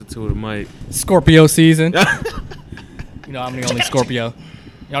to the mic. Scorpio season. You know, I'm the only Scorpio.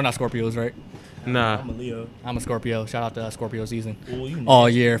 Y'all not Scorpios, right? Nah. I'm a Leo. I'm a Scorpio. Shout out to Scorpio season. Ooh, you All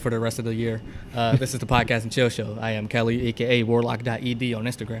nasty. year for the rest of the year. This is the Podcast and Chill Show. I am Kelly, a.k.a. Warlock.ed on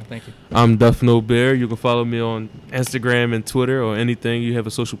Instagram. Thank you. I'm Duff No Bear. You can follow me on Instagram and Twitter or anything you have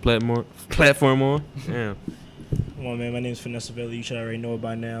a social platform on. Yeah. Come on, man. My name is Vanessa Velli. You should already know it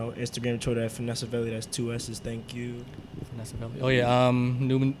by now. Instagram, Twitter at Vanessa Velli. That's 2 S's. Thank you. Vanessa Belli. Oh, yeah.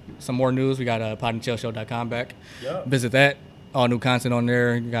 Some more news. We got podandchillshow.com back. Yep. Visit that. All new content on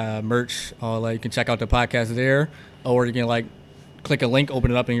there. You got merch. You can check out the podcast there. Or you can, click a link,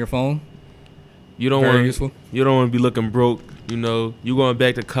 open it up in your phone. You don't Very want useful. You don't want to be looking broke. You know, you going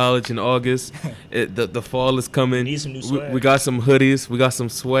back to college in August. The fall is coming. Need some new swag. We got some hoodies. We got some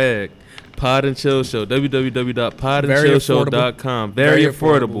swag. Pod and Chill Show. www.podandchillshow.com. Very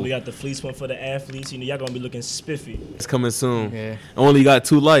affordable. We got the fleece one for the athletes. You know, y'all gonna be looking spiffy. It's coming soon. Yeah. Only got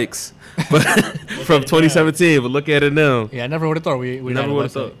 2 likes from 2017, but look at it now. Yeah, I never would have thought we Never would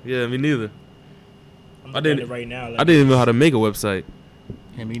have thought. Yeah, me neither. I'm I looking didn't- at it right now. I didn't even know how to make a website.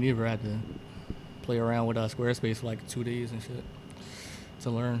 Yeah, me neither. I had to play around with Squarespace for 2 days and shit to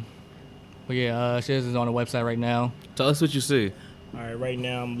learn. But yeah, Shiz is on the website right now. Tell us what you see. All right, right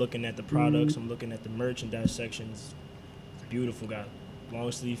now I'm looking at the products. I'm looking at the merchandise sections. It's beautiful. Got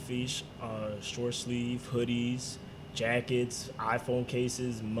long sleeve fish, short sleeve hoodies, jackets, iPhone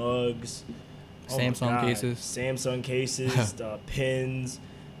cases, mugs, Samsung cases, pins,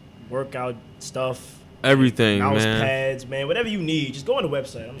 workout stuff, Everything, mouse man. pads, man, whatever you need. Just go on the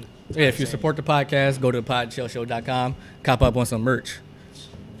website. Yeah, if you support the podcast, go to podchillshow.com, cop up on some merch,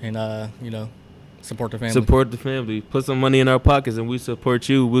 and support the family. Support the family. Put some money in our pockets, and we support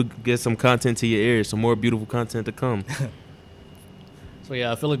you. We'll get some content to your ears, some more beautiful content to come. So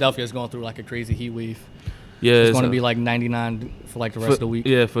yeah, Philadelphia is going through a crazy heat wave. Yeah, It's going to be 99 for the rest of the week.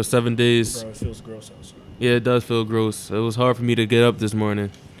 Yeah, for 7 days. Bro, it feels gross outside. Yeah, it does feel gross. It was hard for me to get up this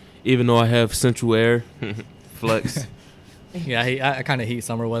morning, even though I have central air. Flex. Yeah, I kind of hate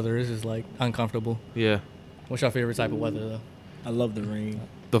summer weather. It's just uncomfortable. Yeah, What's your favorite type of weather though? I love the rain.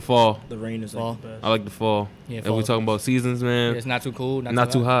 the fall. The rain is Fall. the best. I like the fall. Yeah, If fall. we talking about seasons, man, It's not too cool,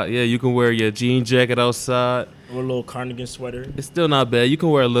 not too hot. Yeah, you can wear your jean jacket outside. Or a little cardigan sweater. It's still not bad. You can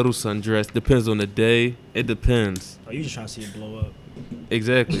wear a little sundress. Depends on the day. It depends. Oh, you just trying to see it blow up.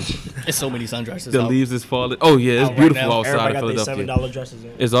 Exactly. It's so many sundresses. The out. leaves is falling. Oh yeah, it's Out right beautiful now. outside Everybody of got their Philadelphia. $7 dresses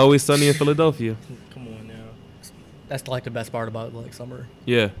in. It's always sunny in Philadelphia. Come on now. That's the best part about summer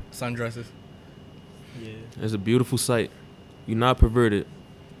Yeah, sundresses. Yeah. it's a beautiful sight. You're not perverted.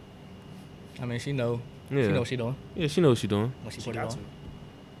 I mean, she know. Yeah. She know what she doing Yeah, she knows what she's doing. when she She put it got on. to.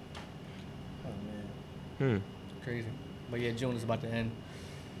 Oh man. Crazy. But yeah, June is about to end.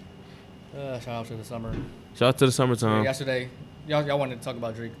 Shout out to the summer. Shout out to the summertime. Yesterday, y'all wanted to talk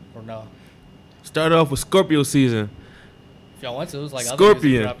about Drake or no? Started off with Scorpio season. If y'all want to, it was other music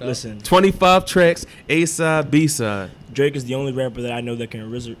Scorpion. dropped out. Listen, 25 tracks, A side, B side. Drake is the only rapper that I know that can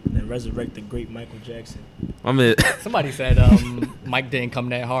resurrect the great Michael Jackson. I mean, Somebody said Mike didn't come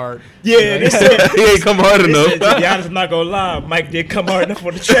that hard. Yeah, they said. he ain't come hard They said, enough. to be honest, I'm not gonna lie. Mike did come hard enough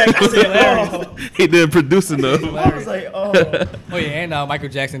for the track. I said, oh. He didn't produce enough. I was like, oh. Oh yeah, and Michael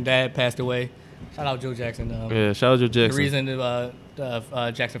Jackson's dad passed away. Shout out Joe Jackson. Yeah, shout out Joe The Jackson.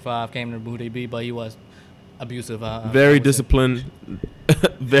 reason Jackson 5 came to who they be, but he was abusive. Very disciplined,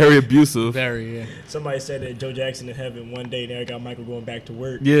 very abusive. Very, yeah. Somebody said that Joe Jackson in heaven one day. Now got Michael going back to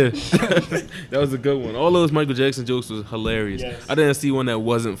work. Yeah, that was a good one. All those Michael Jackson jokes was hilarious. Yes. I didn't see one that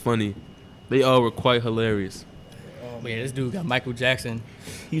wasn't funny. They all were quite hilarious. But yeah, this dude got Michael Jackson.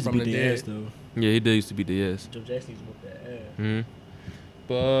 He used to From beat the the dead. ass though. Yeah, he did used to be the yes. Joe Jackson used to whoop that ass. Mm-hmm.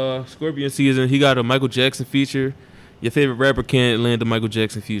 But Scorpion season, he got a Michael Jackson feature. Your favorite rapper can't land a Michael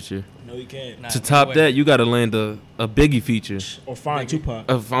Jackson feature. No, you can't. Nah, To no top way. that, you got to land a Biggie feature. Or find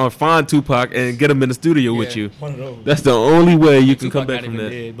Tupac. Or find Tupac and get him in the studio with Yeah. you. One of those. That's the only way you can come Tupac back not from even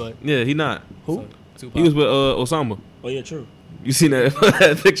that. dead, but Yeah, he not. Who? Tupac. He was with Osama. Oh yeah, true. You seen that,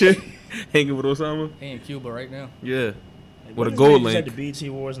 that picture? Hanging with Osama? He in Cuba right now. Yeah. Like, With a wasn't gold he just link. at the BET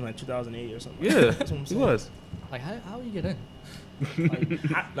Awards in 2008 or something. Yeah, That's what I'm he saying. was. Like, how you get in?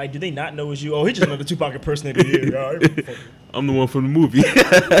 Like, do they not know it's you? Oh, he just another Tupac impersonator here. Like, I'm the one from the movie.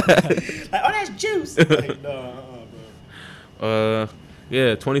 oh, that's Juice. Like, no, bro.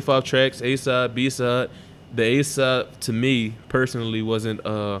 Yeah, 25 tracks, A side, B side. The A side to me personally wasn't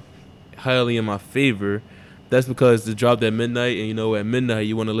highly in my favor. That's because it dropped at midnight, and at midnight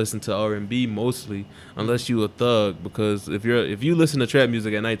you want to listen to R&B mostly, unless you a thug. Because if you listen to trap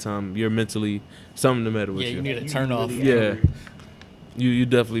music at nighttime, you're mentally something the matter with Yeah, you. you need a turn off. Yeah. You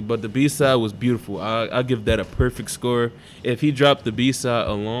definitely, but the B side was beautiful. I give that a perfect score. If he dropped the B side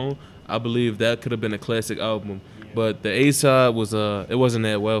alone, I believe that could have been a classic album. Yeah. But the A side was it wasn't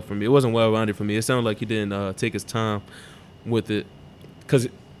that well for me. It wasn't well rounded for me. It sounded like he didn't take his time with it, because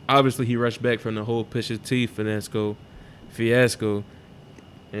obviously he rushed back from the whole Pusha T fiasco,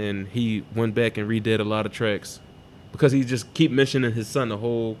 and he went back and redid a lot of tracks because he just keep mentioning his son the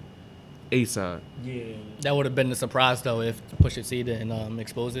whole A side. Yeah. That would have been the surprise though if Pusha T didn't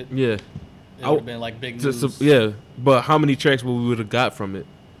expose it. Yeah. It would have been like big news. Yeah, but how many tracks we would have got from it?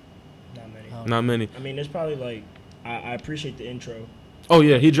 Not many. Not many. I mean, there's probably like I appreciate the intro. Oh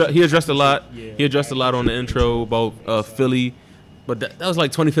yeah, he addressed a lot. Yeah, He addressed a lot on the intro about Philly, but that was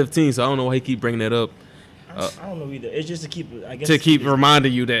like 2015, so I don't know why he keep bringing that up. I don't know either. It's just to keep, I guess, To keep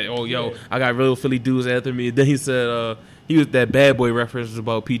reminding you that, oh yo, Yeah. I got real Philly dudes after me. Then he said he was that bad boy reference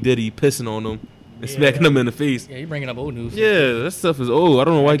about P Diddy pissing on him and Yeah. smacking him in the face. Yeah, you bringing up old news. Yeah, that stuff is old. I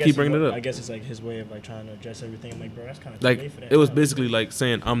don't know why I he guess keep bringing it I up. guess it's like his way of like trying to address everything. I'm like, bro, that's kind of Like late for that. it was now. basically like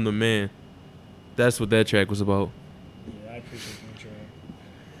saying I'm the man. That's what that track was about. Yeah, I appreciate the intro.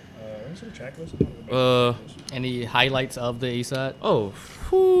 Let me see the track list. I don't know about the track list. Any highlights of the A side? Oh,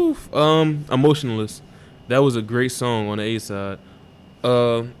 whew, Emotionless. That was a great song on the A side.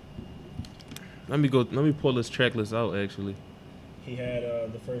 Let me pull this track list out actually. He had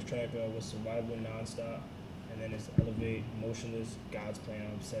the first track was Survival Nonstop, and then it's Elevate, Motionless, God's Plan,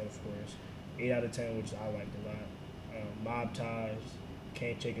 I'm Sad, of course. 8 out of 10, which I liked a lot. Mob Ties,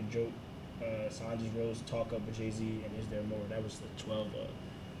 Can't Take a Joke, Sandra's Rose, Talk Up with Jay-Z, and Is There More. That was the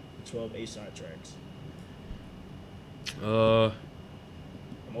 12 A-side tracks.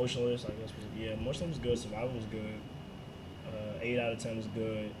 Emotionless, I guess, Emotionless was good. Survival was good. 8 out of 10 was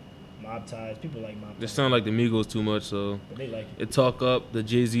good. Mob Ties, people like Mob It Ties. sounded like the Migos too much, so But they like it. it talk up the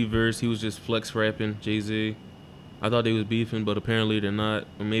Jay-Z verse. He was just flex rapping Jay-Z. I thought they was beefing, but apparently they're not.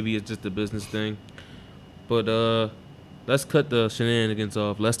 Or maybe it's just a business thing. But let's cut the shenanigans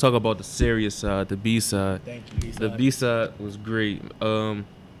off. Let's talk about the serious side, the B side. Thank you. The B side was great.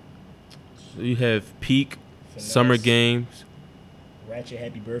 You have Peak, Finesse, Summer Games. Ratchet,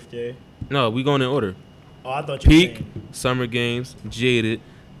 Happy Birthday. No, we going in order. Oh, I thought you were Peak, saying. Summer Games, Jaded,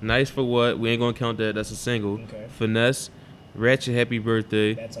 Nice for What. We ain't gonna count that. That's a single. Okay. Finesse, Ratchet, Happy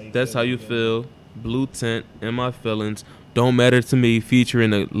Birthday. That's How You Feel. Blue Tent, In My Feelings, Don't Matter to Me,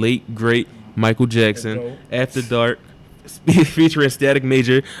 featuring the late great Michael Jackson. Dope. After Dark, featuring Static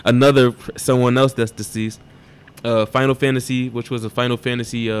Major, someone else that's deceased. Final Fantasy, which was a Final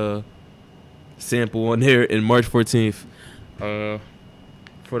Fantasy sample on there in March 14th.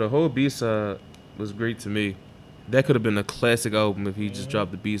 For the whole B side was great to me. That could have been a classic album if he just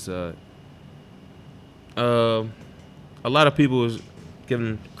dropped the B side. A lot of people was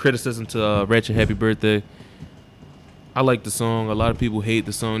giving criticism to Ratchet Happy Birthday. I like the song. A lot of people hate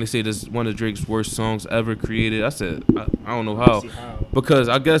the song. They say this is one of Drake's worst songs ever created. I said, I don't know how. See how.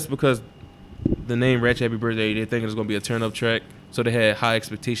 Because the name Ratchet Happy Birthday, they think it's going to be a turn-up track. So they had high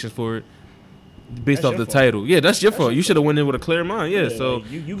expectations for it. Based That's off your the fault. title. Yeah, that's your fault. your You should have went in with a clear mind. Yeah, so like,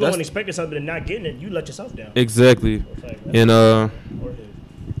 you that's- going expecting something and not getting it, you let yourself down. Exactly. That's And or his.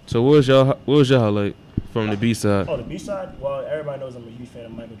 so what was your highlight from the B side? Oh, the B side? Well, everybody knows I'm a huge fan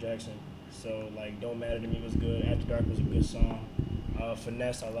of Michael Jackson. So like Don't Matter to Me was good. After Dark was a good song.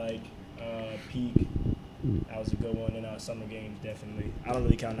 Finesse I like. Peak. That was a good one. And Summer Games definitely. I don't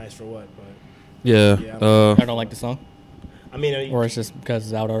really count Nice for What, but Yeah. Yeah, I don't like the song, I mean or it's just because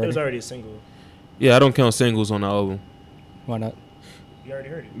it's out it already. was already a single. Yeah, I don't count singles on the album Why not? You already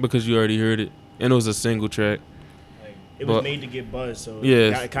heard it. because you already heard it, and it was a single track. Like it was But- made to get buzz, so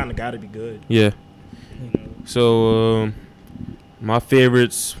Yeah. it kind of got to be good. Yeah. You know? So my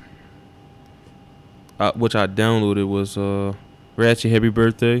favorites, which I downloaded, was Ratchet Happy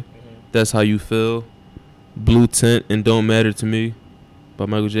Birthday, That's How You Feel, Blue Tent, and Don't Matter to Me by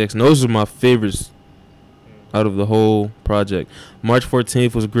Michael Jackson. Those are my favorites out of the whole project. March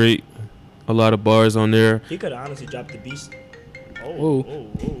 14th was great. A lot of bars on there. He could have honestly dropped the beast. Ooh. Oh.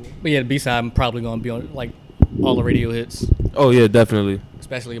 But yeah, the B side I'm probably gonna be on like all the radio hits, Oh yeah, definitely.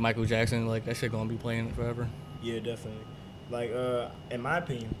 especially Michael Jackson. Like that shit gonna be playing forever. Yeah, definitely. Like, in my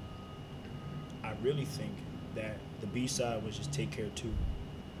opinion, I really think that the B side was just Take Care 2.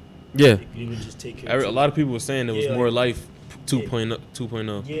 Yeah. It would just Take Care 2. A lot of people were saying it was Yeah, more like- life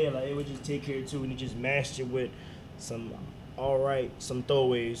 2.0. Yeah, like it would just Take Care 2, and he just mashed it with some some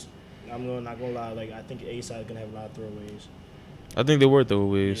throwaways. Not gonna lie, like I think A side gonna have a lot of throwaways. I think they were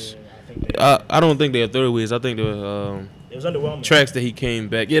throwaways. Yeah, I think they I don't think they were throwaways. I think they were it was underwhelming. tracks that he came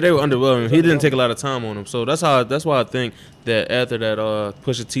back. Yeah, they were underwhelming. He didn't take a lot of time on them. So that's why I think that after that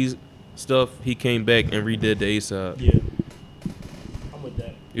Pusha T stuff, he came back and redid the A side. Yeah.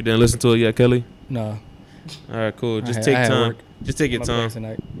 You didn't listen to it yet, Kelly? No. All right, cool. Just I take had time. work. Just take your My time. plans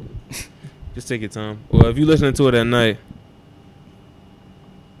tonight. Just take your time. Well, if you listening to it at night,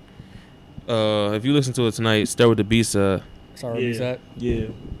 if you listen to it tonight, start with the B side. Sorry, Yeah. that. Yeah,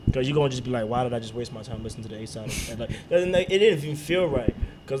 because you're gonna just be like, why did I just waste my time listening to the A side? And like, it didn't even feel right.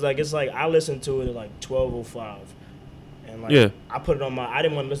 Cause like it's like I listened to it at like 12:05, and like Yeah. I put it on my. I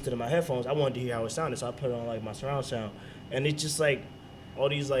didn't want to listen to it in my headphones. I wanted to hear how it sounded, so I put it on like my surround sound, and it's just like all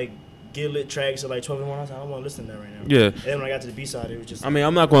these like get lit tracks at like 12:01. I was like, I don't want to listen to that right now. Yeah. And then when I got to the B side, it was just. I mean,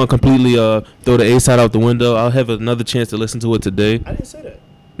 I'm not going to completely throw the A side out the window. I'll have another chance to listen to it today. I didn't say that.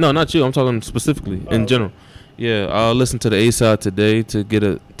 No, not you. I'm talking specifically in okay. general. Yeah, I'll listen to the A side today to get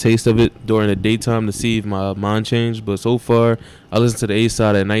a taste of it during the daytime to see if my mind changed. But so far, I listened to the A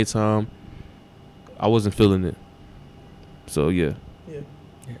side at nighttime. I wasn't feeling it. So yeah. Yeah.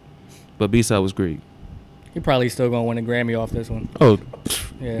 But B side was great. He probably still gonna win a Grammy off this one. Oh,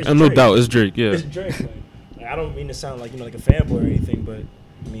 Yeah. It's and no Drake. doubt, it's Drake. Yeah. It's Drake. Like, I don't mean to sound like like a fanboy or anything, but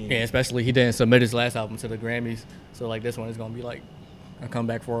I mean. Yeah, especially he didn't submit his last album to the Grammys, so like this one is gonna be like a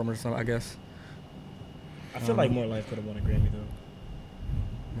comeback for him or something, I guess. I feel like More Life could have won a Grammy though.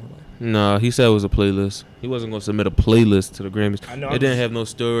 Nah, he said it was a playlist. He wasn't gonna submit a playlist to the Grammys. I know. It didn't have no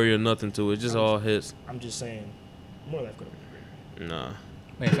story or nothing to it. Just all hits. I'm just saying, More Life could have won a Grammy. Nah,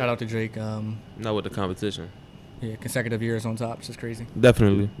 Man, shout out to Drake. not with the competition. Yeah, consecutive years on top, it's just crazy.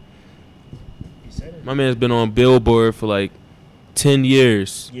 Definitely. He said it. My man's been on Billboard for like 10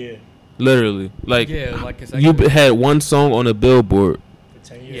 years. Yeah, Literally. Like, Yeah, like you consecutive. had one song on a Billboard for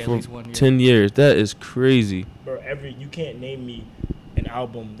 10 years. Yeah, at for least 1 year. 10 years. That is crazy. Bro, you can't name me an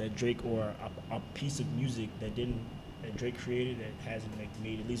album that Drake or a piece of music that Drake created that hasn't like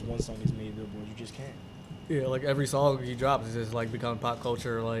made at least one song that's made Billboard. You just can't. Yeah, like every song he drops is just like become pop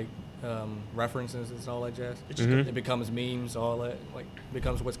culture, like references and all that jazz. It's just Mhm. It becomes memes, all that, like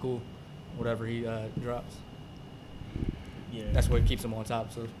becomes what's cool, whatever he drops. yeah. That's what keeps him on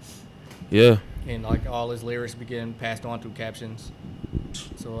top. So, Yeah. and like all his lyrics begin passed on through captions.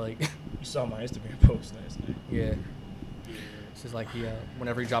 So like, You saw my Instagram post last night. yeah, it's just like he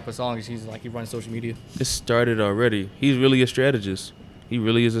whenever he drops a song, he's like he runs social media. It started already. He's really a strategist. He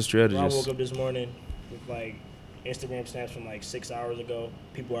really is a When I strategist. woke up this morning with like Instagram snaps from like 6 hours ago,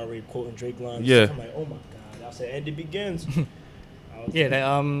 people already quoting Drake lines. Yeah. I'm like, oh my god. I said, and it begins. I was Yeah,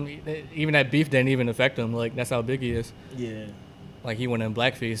 like, that even that beef didn't even affect him. Like that's how big he is. yeah. Like he went in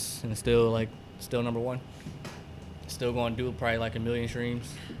blackface and still number one. Still going to do probably like 1 million streams.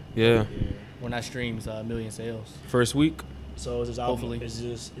 Yeah. Well, not streams, 1 million sales. First week? So is this album? Hopefully. Is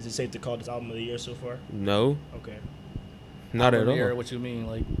it safe to call this album of the year so far? No. Okay. Not at Album of the year, all. what you mean?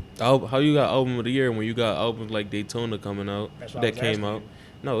 Like, How you got album of the year when you got albums like Daytona coming out That's what I that was came asking out? you.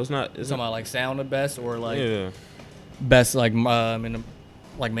 No, it's not. it's It's talking not. about like sound the best or like Yeah. best like in the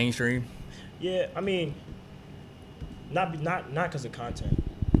like mainstream. Yeah, I mean, not because of content.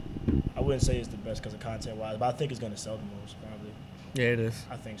 I wouldn't say it's the best because of content wise, but I think it's gonna sell the most probably. Yeah, it is.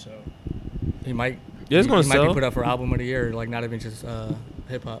 I think so. He might. Yeah, it's gonna he might sell. be put up for album of the year, like not even just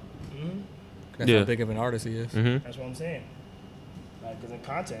hip hop. hmm That's Yeah. how big of an artist he is. Mm-hmm. That's what I'm saying. Like, because in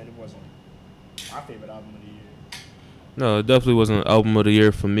content, it wasn't my favorite album of the year. No, it definitely wasn't an album of the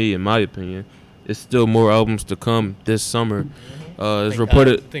year for me, in my opinion. It's still more albums to come this summer. It's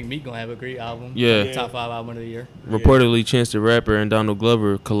reported. I think Meek gonna have a great album. Yeah. Yeah. Top 5 album of the year. Reportedly, Chance the Rapper and Donald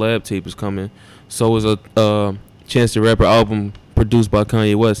Glover collab tape is coming. So is a Chance the Rapper album produced by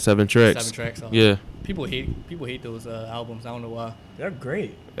Kanye West, 7 tracks. 7 tracks. Yeah, People hate those albums. I don't know why. They're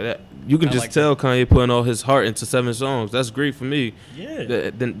great. you can I just like tell Kanye putting all his heart into 7 songs. That's great for me.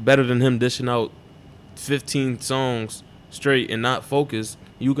 Yeah. Better than him dishing out 15 songs straight and not focus.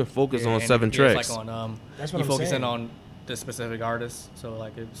 You can focus Yeah, on and 7 it's tracks. Like on That's what you I'm focusing saying. on the specific artist, so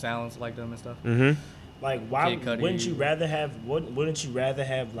like it sounds like them and stuff. Mm-hmm. Like, why Kid Cudi. wouldn't you rather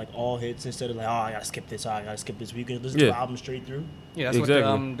have like all hits instead of like, oh, I gotta skip this, I gotta skip this. You can listen to Yeah. the album straight through. Yeah, that's Exactly.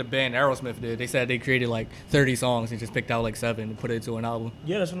 what the band Aerosmith did. They said they created like 30 songs and just picked out like 7 and put it into an album.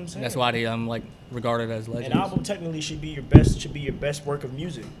 Yeah, that's what I'm saying. And that's why they like regarded as An legends. album technically should be your best work of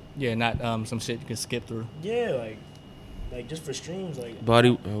music. Yeah, not some shit you can skip through. Yeah, like just for streams, like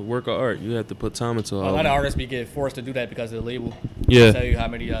Body work of art. You have to put time into A lot of album. artists be get forced to do that because of the label. Yeah. They tell you how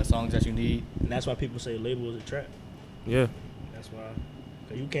many songs that you need. and that's why people say label is a trap. Yeah. That's why,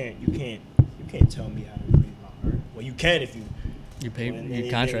 cause you can't tell me how to read my art. Well, you can if you You when your they-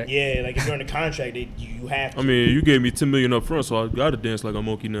 contract. yeah, like if you're in a contract, you have to. I mean, you gave me 10 million up front, so I gotta dance like a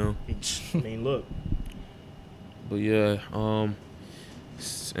monkey now. I mean, look. But yeah,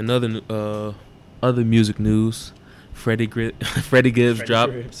 another other music news. Freddie Gibbs Freddie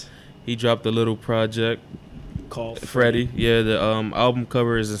dropped. Gibbs. He dropped a little project. called Freddie. Yeah, the album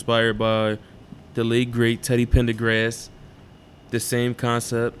cover is inspired by the late great Teddy Pendergrass. The same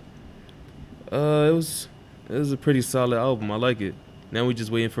concept. It was a pretty solid album. I like it. Now we just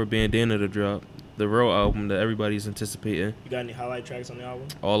waiting for Bandana to drop, the real album that everybody's anticipating. You got any highlight tracks on the album?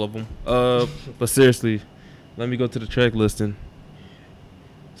 All of them. But seriously, let me go to the track listing.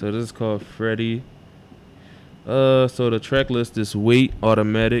 So this is called Freddie. So the track list is Wait,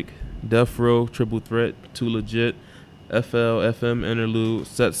 Automatic, Death Row, Triple Threat, Too Legit, FL, FM, Interlude,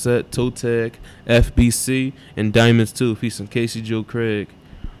 Set, Toe Tag, FBC, and Diamonds 2, featuring Casey Joe Craig.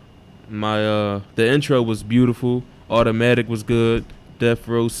 The intro was beautiful. Automatic was good. Death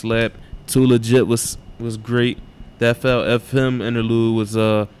Row slap. Too Legit was great. The FL, FM interlude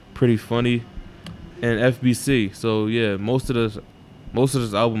was pretty funny. And FBC. So yeah, most of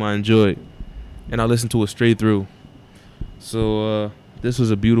this album I enjoyed, and I listened to it straight through. So this was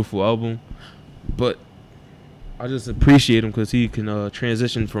a beautiful album, but I just appreciate him because he can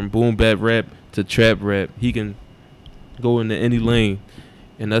transition from boom bap rap to trap rap. He can go into any lane,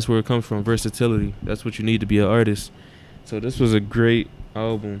 and that's where it comes from. Versatility. That's what you need to be an artist. So this was a great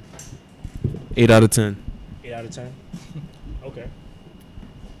album. 8 out of 10. 8 out of 10. Okay.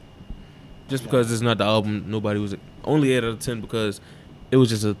 Just because it's not the album, nobody was only 8 out of 10 because it was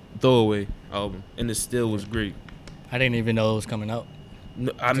just a throwaway album, and it still was great. I didn't even know it was coming out.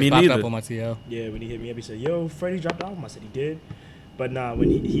 No, I Just mean, popped neither. up on my TL. Yeah, when he hit me up, he said, "Yo, Freddie dropped the album." I said he did, but nah. When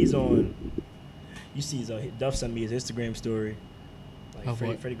he's on, you see, Duff sent me his Instagram story. Like Oh,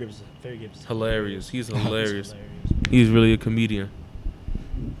 what? Freddie Gibbs is Hilarious. He's hilarious. hilarious. He's really a comedian.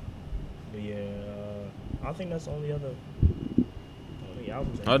 But yeah, I think that's the only other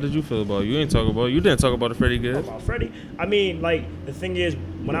albums. How did you feel about it? You didn't talk about the Freddie Gibbs. About Freddie? I mean, like the thing is,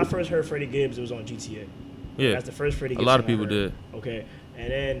 when I first heard Freddie Gibbs, it was on GTA. Yeah, That's the first Freddie a Gibbs. lot of song I people heard. did. Okay. And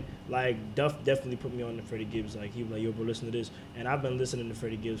then, like, Duff definitely put me on the Freddie Gibbs. Like, he was like, yo, bro, listen to this. And I've been listening to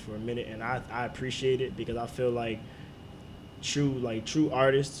Freddie Gibbs for a minute, and I appreciate it because I feel like true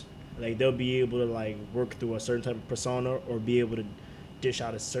artists, like, they'll be able to, like, work through a certain type of persona or be able to dish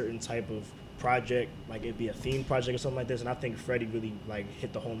out a certain type of project, like it'd be a theme project or something like this. And I think Freddie really, like,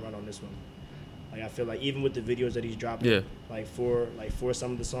 hit the home run on this one. Like, I feel like even with the videos that he's dropping, Yeah. like for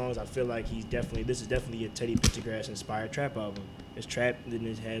some of the songs, I feel like this is definitely a Teddy Pendergrass inspired trap album. It's trap, and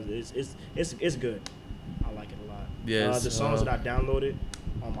it's good. I like it a lot. Yeah, the songs that I downloaded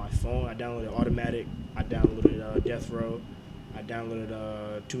on my phone, I downloaded Automatic, I downloaded Death Row, I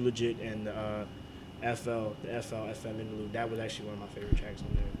downloaded Too Legit, and the FL FM interlude. That was actually one of my favorite tracks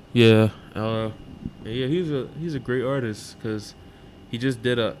on there. Yeah, he's a great artist because he just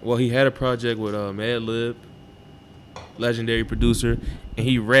did he had a project with Mad Lib, legendary producer, and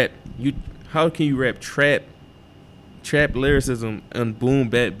he rapped. How can you rap trap lyricism and boom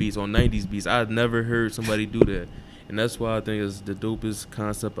bap beats on 90s beats? I've never heard somebody do that, and that's why I think it's the dopest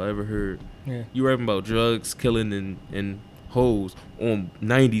concept I ever heard. Yeah. You rapping about drugs, killing, and hoes on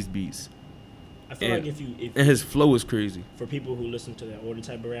 90s beats. I feel like if and his flow is crazy. For people who listen to that older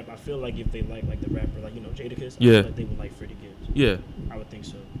type of rap, I feel like if they like the rapper, like, you know, Jadakiss, I Yeah. feel like they would like Freddie Gibbs. Yeah, I would think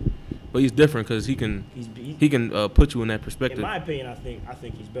so. but he's different because he can put you in that perspective. In my opinion, I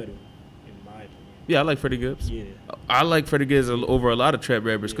think he's better. In my opinion. Yeah, I like Freddie Gibbs. Yeah. I like Freddie Gibbs over a lot of trap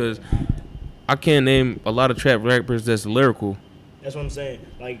rappers because I can't name a lot of trap rappers that's lyrical. That's what I'm saying.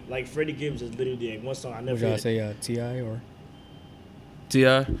 Like Freddie Gibbs is literally like one song I never. Would y'all say T.I. or?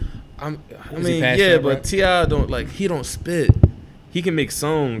 T.I. I mean, past yeah, that, but right? T.I. he don't spit. He can make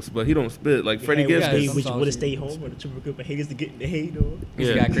songs, but he don't spit. Like Freddie Gibbs. yeah, some Would songs have he- stayed home or the triple group of haters to get in the hate or. He's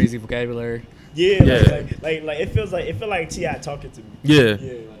Yeah. got crazy vocabulary. Yeah, Yeah. like it feel like T.I. talking to me. Yeah.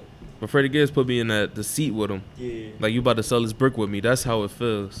 Yeah, But Freddie Gibbs put me in the seat with him. yeah. Like, you about to sell this brick with me. That's how it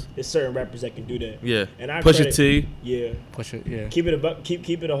feels. There's certain rappers that can do that. Yeah. And I Pusha credit- T. Yeah. Push it, yeah. Keep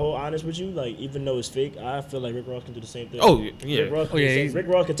it a whole honest with you. Like, even though it's fake, I feel like Rick Ross can do the same thing. Oh, yeah. Rick Ross can, Oh, yeah, do the he's- same- Rick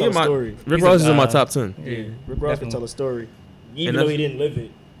Ross can tell a story. Rick He's Ross a, is in my top 10. Yeah, Rick Ross can definitely. tell a story, even And though that's- he didn't live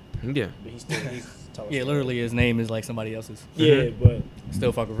it. Yeah. But he's tell a Yeah, story. literally his name is like somebody else's. Yeah, but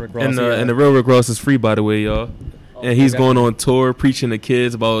Still fuck with Rick Ross. And yeah. and the real Rick Ross is free, by the way, y'all. And he's definitely. going on tour preaching to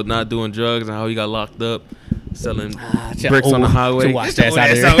kids about not doing drugs and how he got locked up selling chill. bricks on the highway. To watch Get your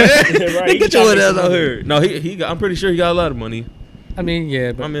that ass out out here. here. Right, Get he your trying to ass make out some here. No, he got, I'm pretty sure he got a lot of money. I mean,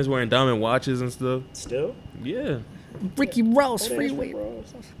 yeah, My but man's wearing diamond watches and stuff. still, Yeah. Ricky Ross, old ass freeway. Rick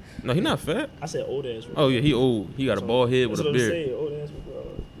Ross. No, he not fat. I said old ass. Rick Oh, Ross. yeah, he old. He got a bald head with That's a what I'm beard. saying, old ass Rick Ross.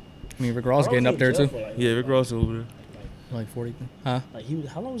 I mean, Rick Ross How getting long up was he there in too. jail for, like, Yeah, Rick Ross over there. Like 40. Huh? Like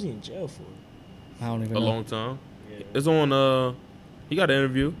how long was he in jail for? I don't even A know. long time. Yeah. It's on, he got an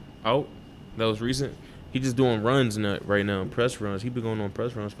interview out that was recent. He just doing runs right now, press runs. He been going on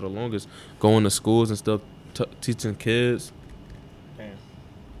press runs for the longest, going to schools and stuff, teaching kids. Damn.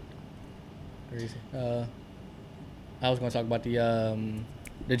 Crazy. I was going to talk about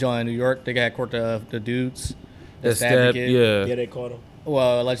the joint in New York. They got caught the dudes that stabbed the kid. Yeah, they caught him.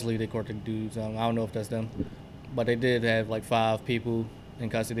 Well, allegedly they caught the dudes. I don't know if that's them, but they did have like 5 people in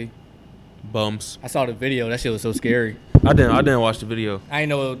custody. Bums. I saw the video. That shit was so scary. I didn't watch the video. I didn't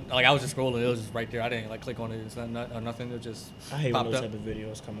know. Like, I was just scrolling. It was just right there. I didn't like click on it or nothing. It just I hate when popped those up. type of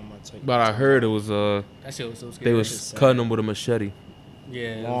videos come on my TikTok. But I heard it was That shit was so scary. they was cutting them with a machete.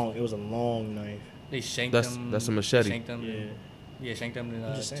 Yeah. It was a long knife. They shanked That's- them. that's a machete. Shanked them. Yeah. Shanked them I'm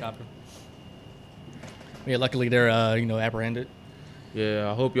and just saying. chopped them. Yeah, luckily they're apprehended.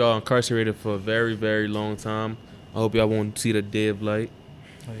 Yeah, I hope y'all incarcerated for a very, very long time. I hope y'all won't see the day of light.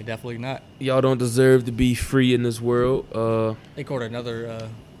 Oh, yeah, definitely not. Y'all don't deserve to be free in this world. They caught another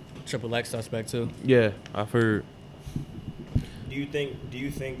XXX suspect too. Yeah, I've heard. Do you think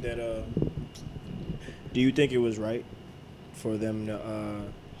that do you think it was right for them to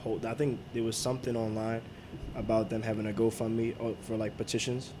hold? I think there was something online about them having a GoFundMe for like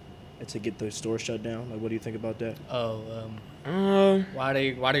petitions and to get the store shut down. Like, what do you think about that? Why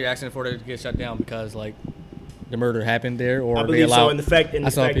they asking for it to get shut down? Because like the murder happened there, or I they believe allowed? so. And the fact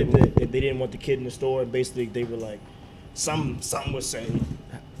people. that they didn't want the kid in the store, basically they were like, some was saying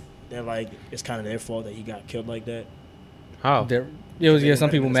that like it's kind of their fault that he got killed like that. How? Some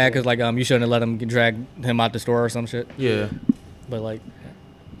people mad because like you shouldn't have let him drag him out the store or some shit. Yeah. But like,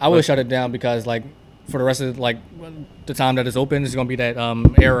 I would shut it down because like for the rest of like the time that it's open, it's gonna be that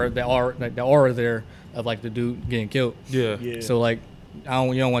the aura there of like the dude getting killed. Yeah. Yeah. So like, you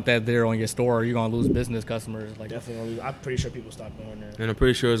don't want that there on your store. You're gonna lose business customers. Like, Definitely, I'm pretty sure people stopped going there. And I'm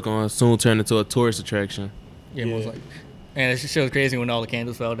pretty sure it's going to soon turn into a tourist attraction. yeah, Yeah. most like, and it just was crazy when all the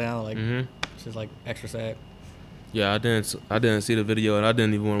candles fell down. Like, Mm-hmm. it's just like extra sad. Yeah, I didn't see the video, and I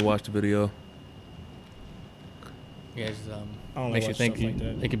didn't even want to watch the video. Yeah, it's just, I don't makes you watch think stuff like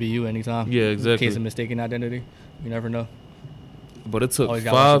that. it could be you anytime. Yeah, In exactly. case of mistaken identity, you never know. But it took Always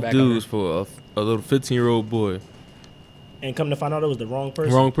gotta watch your 5 back dudes for a little 15-year-old boy. And come to find out, it was the wrong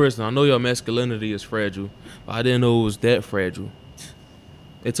person. Wrong person. I know your masculinity is fragile, but I didn't know it was that fragile.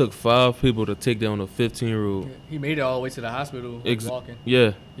 It took 5 people to take down a 15-year-old. He made it all the way to the hospital walking.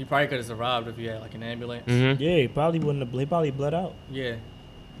 Yeah. He probably could have survived if he had like an ambulance. Mm-hmm. Yeah, he probably wouldn't have. He probably bled out. Yeah,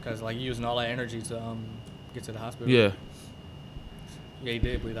 because like he using all that energy to get to the hospital. Yeah. Yeah, he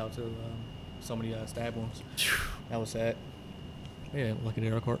did bleed out too. So many stab wounds. That was sad. Yeah, lucky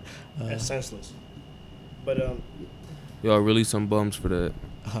the court. That's senseless. But Y'all really some bums for that.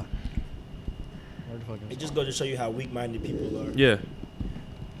 Where the fuck it is just goes to show you how weak-minded people are. Yeah.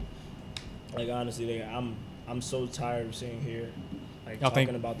 Like, honestly, like, I'm so tired of sitting here, like, Y'all talking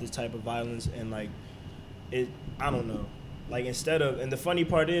think- about this type of violence and like it. I don't know. Like, instead of, and the funny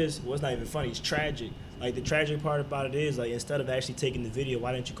part is, well, it's not even funny. It's tragic. Like, the tragic part about it is, like, instead of actually taking the video,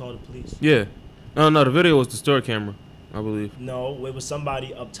 why didn't you call the police? Yeah. No, the video was the store camera, I believe. No, it was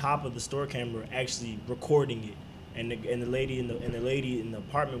somebody up top of the store camera actually recording it, and the lady in the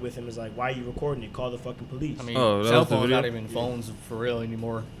apartment with him is like, "Why are you recording it? Call the fucking police." I mean, Oh, that cell was the phones video? not even phones for real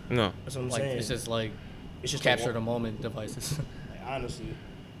anymore. No. That's what I'm Like saying. it's just like It's just capture a, the moment devices. like, honestly,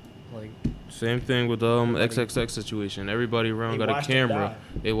 like Same thing with the XXX situation. Everybody around They got a watched him camera.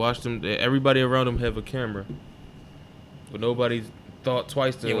 die. They watched them. Everybody around them have a camera. But nobody thought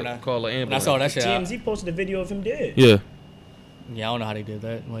twice to Yeah, when I- call an ambulance. when I saw that shit, TMZ posted a video of him dead. Yeah. yeah, I don't know how they did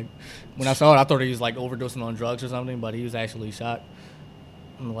that. Like when I saw it, I thought he was like overdosing on drugs or something, but he was actually shot.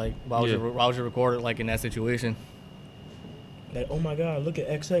 I'm like, why was you recorded like in that situation? Like, oh my God, look at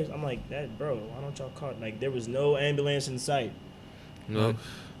XX. I'm like, that, bro. Why don't y'all call? Like, there was no ambulance in sight. No.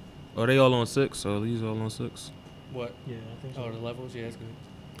 Are they all on 6? Are these all on 6? What? Yeah, I think so. Oh, the levels. Yeah, that's good.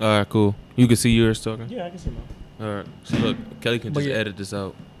 All right, cool. You can see yours talking. Yeah, I can see mine. All right. So look, Kelly can But just yeah. edit this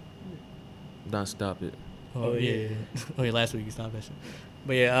out. Not stop it. Oh, yeah. Oh yeah, last week you stopped that shit.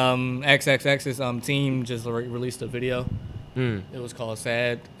 But yeah, XXX's team just released a video. Mm. It was called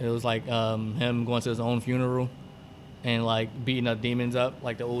Sad. It was like him going to his own funeral and like beating up demons up,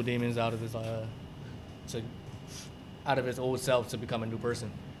 like the old demons out of his old self to become a new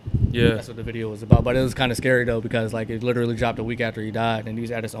person. Yeah. That's what the video was about. But it was kind of scary though because like it literally dropped a week after he died and he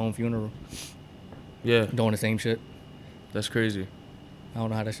was at his own funeral Yeah. doing the same shit. That's crazy. I don't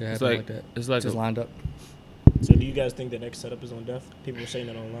know how that shit It's happened like like that. it's like Just lined up. So, do you guys think that X setup is on death? People were saying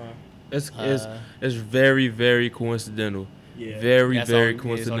that online. it's very, very coincidental. Yeah. Very, That's very all-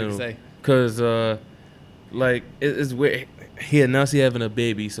 yeah, that's all you can coincidental. say. Cause like it's weird. He announced he having a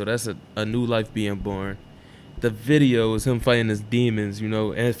baby, so that's a new life being born. the video was him fighting his demons, you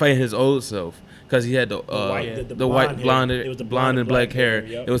know, and fighting his old self. Because he had the white blonde, it was the blonde and black hair.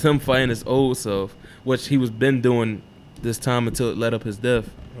 Yep. It was him fighting his old self, which he was been doing this time until it led up his death.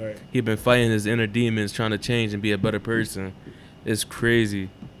 Right. He'd been fighting his inner demons, trying to change and be a better person. It's crazy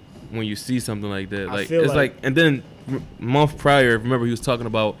when you see something like that. Like it's like, and then month prior, remember he was talking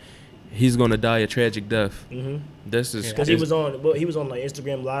about he's gonna die a tragic death. Mm-hmm. This is because he was on like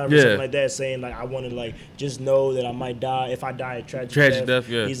Instagram Live or something like that, saying like I want to like just know that I might die if I die a tragic death.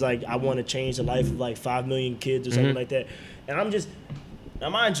 Yeah. He's like I want to change the life of like 5 million kids or something like that. And I'm just now,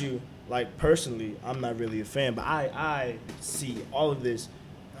 mind you, like personally, I'm not really a fan, but I see all of this.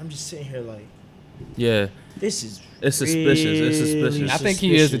 I'm just sitting here like, yeah, this is it's suspicious. It's suspicious. I think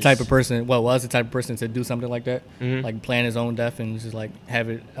he is the type of person. Well, was the type of person to do something like that, like plan his own death and just like have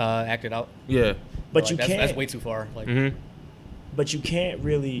it acted out. Yeah, but like, you can't. That's way too far. Like, but you can't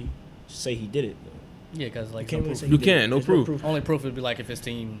really say he did it. Yeah, because like you can't. No proof. Only proof would be like if his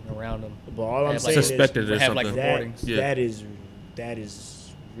team around him. But all I'm saying suspected is, or have something. like recordings. That is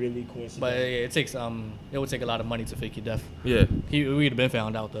really coincidental. But it takes it would take a lot of money to fake your death. Yeah, we'd have been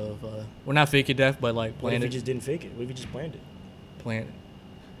found out though. Well, not fake your death, but like what planned if it. he just didn't fake it? What if he just planned it? Planned it.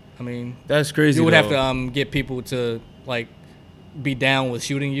 I mean, that's crazy. You would have to get people to like be down with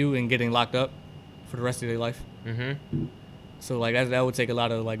shooting you and getting locked up for the rest of their life. So like that would take a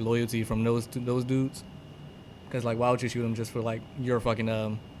lot of like loyalty from those dudes. Because like, why would you shoot him just for like your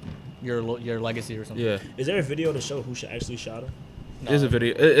fucking your legacy or something? Yeah. Is there a video to show who actually shot him? No. There's a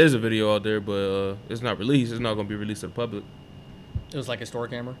video. It is a video out there, but it's not released. It's not gonna be released to the public. It was like a store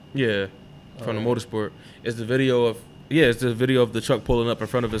camera. Yeah, from the motorsport. It's the video of it's the video of the truck pulling up in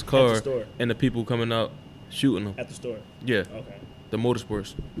front of his car and the people coming out shooting him at the store. Yeah. Okay. The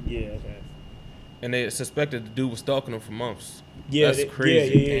motorsports. Yeah. Okay. And they suspected the dude was stalking him for months. Yeah, that's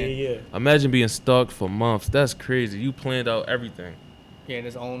crazy. Yeah. Imagine being stalked for months. That's crazy. You planned out everything. Yeah, in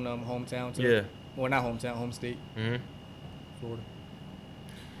his own hometown too. Yeah. Well, not hometown, home state. Florida.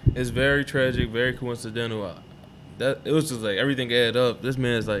 It's very tragic, very coincidental. That it was just like everything added up. This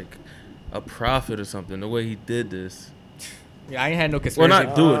man's like a prophet or something. The way he did this. Yeah, I ain't had no conspiracy. Well,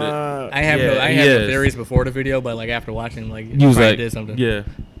 not doing it. I had no theories before the video, but like after watching, like he was probably like, did something. Yeah.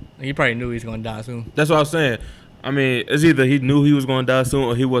 He probably knew he was gonna die soon. That's what I was saying. I mean, it's either he knew he was going to die soon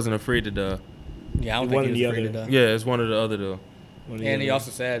or he wasn't afraid to die. Yeah, I don't think he was afraid to die. Yeah, it's one or the other though. And he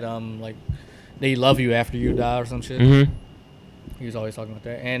also said like they love you after you die or some shit. He was always talking about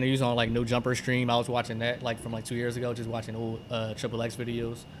that. And he was on like No Jumper stream. I was watching that like from like 2 years ago, just watching old XXX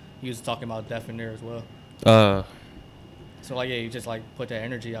videos. He was talking about death in there as well. So like you just like put that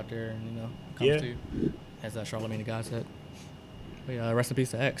energy out there and comes to you. As Charlamagne the God said. But yeah, rest in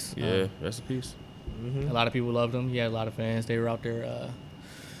peace to X. Yeah, rest in peace. A lot of people loved him. He had a lot of fans. They were out there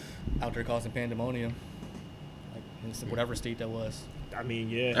causing pandemonium. Like in whatever state that was. I mean,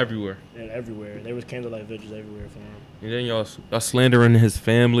 yeah. Everywhere. Yeah, everywhere. There was candlelight vigils everywhere for him. And then y'all slandering his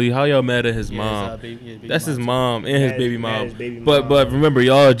family. How y'all mad at his mom? That's his mom and his baby mom. But remember,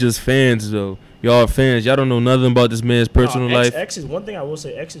 y'all are just fans, though. Y'all are fans. Y'all don't know nothing about this man's personal life. X's, one thing I will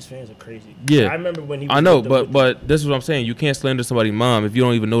say, X's fans are crazy. Yeah. I remember when he was I know, but this is what I'm saying. You can't slander somebody's mom if you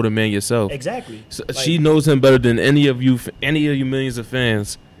don't even know the man yourself. Exactly. So, like, she knows him better than any of you millions of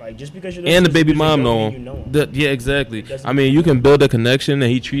fans. Like, just because you're and the baby mom know him. Yeah, exactly. I mean, you can build a connection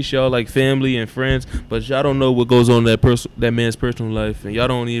and he treats y'all like family and friends, but y'all don't know what goes on in that man's personal life, and y'all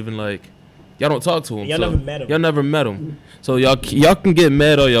don't even y'all don't talk to him. Y'all never met him. Y'all never met him. So y'all can get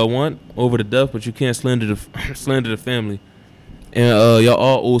mad all y'all want over the death, but you can't slander the family. And y'all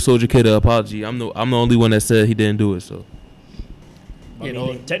all old Soldier Kid an apology. I'm the only one that said he didn't do it. So. I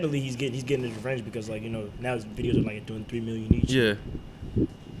mean, technically he's getting his revenge because now his videos are doing 3 million each. Yeah.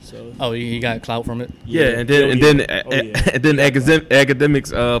 So. he got clout from it. Yeah, and then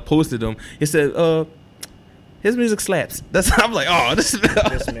academics posted him. He said, his music slaps. I'm like, oh, this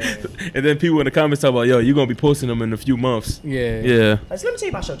man. And then people in the comments talk about, yo, you're gonna be posting them in a few months. Yeah. Let me tell you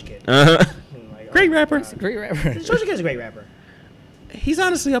about Soldier Kid. Great rapper. Great rapper. Soldier Kid's a great rapper. He's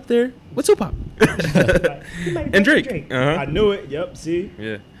honestly up there with Tupac and Drake. I knew it. Yep. See.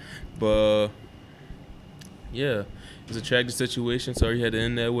 Yeah, but yeah, it's a tragic situation. Sorry he had to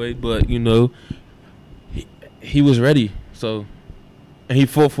end that way, but he was ready. So, and he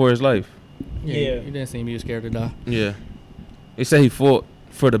fought for his life. Yeah. He didn't seem he was scared to die. Yeah, he said he fought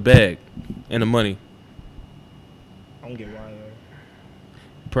for the bag and the money. I don't get why.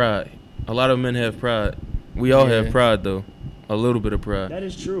 Pride. A lot of men have pride. We all have pride though. A little bit of pride. That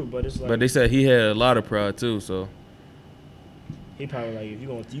is true, but it's like. But they said he had a lot of pride too, so. He probably if you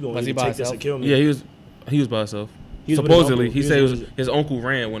gonna take this and kill me. Yeah, he was by himself. Supposedly, he said his uncle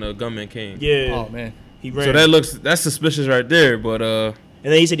ran when a gunman came. Yeah. Oh man. He ran. So that's suspicious right there. But and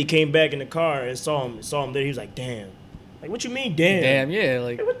then he said he came back in the car and saw him there. He was like, damn. Like, what you mean, damn? Damn, yeah.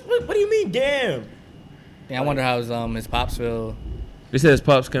 Like, what do you mean, damn? Yeah, I wonder how his pops feel. they said his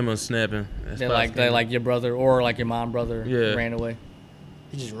pops came on snapping. That like your brother or like your mom brother ran away.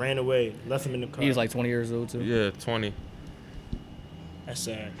 He just ran away, left him in the car. He was like 20 years old too. Yeah, 20. That's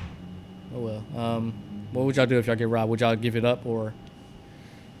sad. Oh well. What would y'all do if y'all get robbed? Would y'all give it up or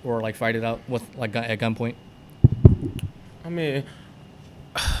like fight it out with like at gunpoint? I mean,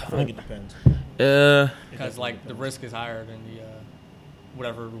 I feel like it depends. Because like the risk is higher than the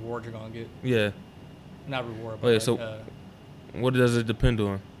whatever reward you're gonna get. Yeah. Not reward. But Wait, like, so what does it depend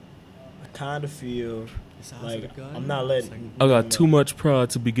on? I kind of feel like gun? I'm not letting. I got too much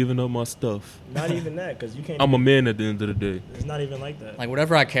pride to be giving up my stuff. Not even that, because you can't. I'm a man at the end of the day. It's not even like that. like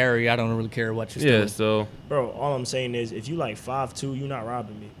whatever I carry, I don't really care what you're stealing. Yeah, so. Bro, all I'm saying is, if you like 5'2", you're not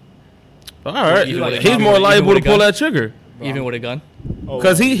robbing me. All right. Even with a He's gun- more even liable with to a pull gun? that trigger. Even with a gun.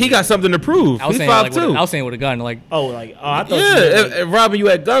 Because he got something to prove. I was He's saying like 5'2". I was saying with a gun. Like I thought Yeah, you meant, like, if robbing you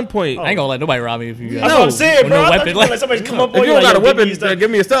at gunpoint. I ain't gonna let nobody rob me if you. That's what I'm saying, with bro. no I thought weapon, you like- like somebody come up If on you you don't like, got a yo, give me weapon, your stuff.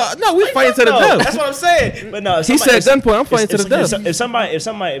 give me a stuff. No, we fighting to the No, death. that's what I'm saying. But no, He said gunpoint. I'm fighting to the death. If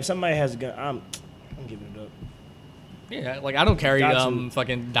somebody has a gun, I'm giving it up. Yeah, like I don't carry Got to.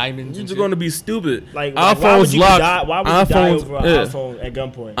 fucking diamonds. You're and just shit. going to be stupid. Like, iPhone's why would you locked. die? Why would you die over an yeah. iPhone at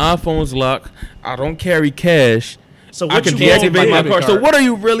gunpoint? iPhone's locked. I don't carry cash. So I what can you going deactivate my my card. So card? what are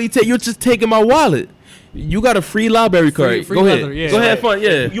you really taking? You're just taking my wallet. You got a free library card. free Go ahead. leather, yeah. Go ahead, have fun.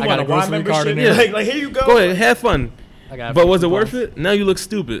 Yeah. You I want got a a grocery wine card membership? in there. Like here you go. Go ahead, have fun. I got But was it coupons. worth it? Now you look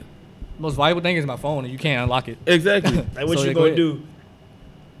stupid. Most valuable thing is my phone, and you can't unlock it. Exactly. Like what So you they gonna go do?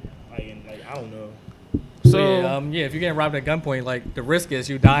 Like I don't know. So Yeah, if you're getting robbed at gunpoint, like the risk is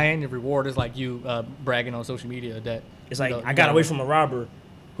you dying. The reward is like you bragging on social media that It's like you know, I got away from a robber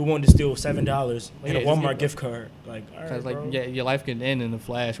who wanted to steal $7 and Yeah, a just Walmart get- gift card. Like, all right, Cause like bro. yeah, your life can end in a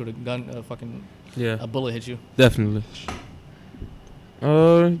flash with a gun, yeah, a bullet hit you. definitely.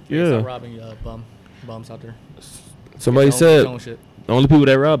 Start Yeah. robbing bums out there. Somebody Get your said own shit. the only people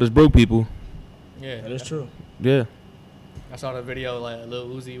that rob is broke people. Yeah, That is true. Yeah. I saw the video like Lil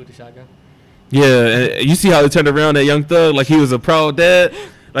Uzi with the shotgun. Yeah, and you see how they turned around that young thug like he was a proud dad,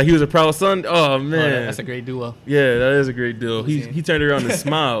 like he was a proud son. Oh man, That's a great duo. yeah, that is a great deal. He Uzi. he turned around and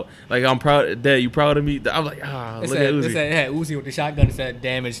smiled like I'm proud, Dad. You proud of me? I'm like It look said, at it Uzi. said it had Uzi with the shotgun. It said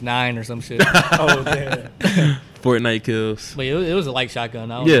damage 9 or some shit. Oh damn. Fortnite kills. But it was a light shotgun.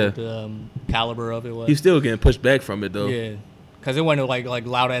 I don't Yeah. know what the caliber of it was. He's still getting pushed back from it though. Yeah, because it wasn't like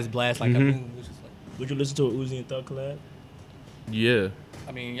loud ass blast like a Mhm. boom. It was just like, Would you listen to a Uzi and Thug collab? Yeah.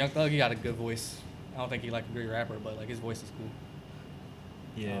 I mean, Young Thug, he got a good voice. I don't think he like a great rapper, but like his voice is cool.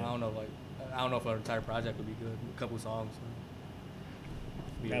 I don't know, I don't know if an entire project would be good. A couple songs.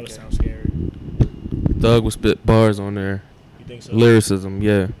 Be That would okay. sound scary. Thug would spit bars on there. You think so? Lyricism,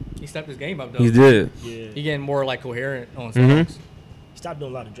 yeah. He stepped his game up though. He did. Yeah. He getting more like coherent on Mhm. songs. He stopped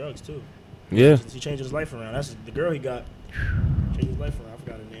doing a lot of drugs too. Yeah. He changed his life around. That's the girl he got. Changed his life around. I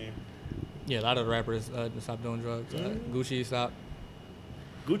forgot her name. Yeah, a lot of rappers stopped doing drugs. Gucci stopped.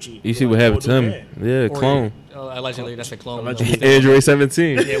 Gucci. You see what happened to him? Yeah, Or clone. Allegedly, that's a clone. Allegedly. though. Android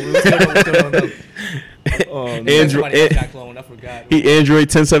 17. Yeah, we still don't know. Oh, Maybe Android- somebody else got cloned. I forgot. He Android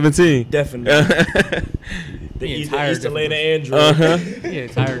 1017. definitely. The He East entire Atlanta different Android. Uh-huh. Yeah,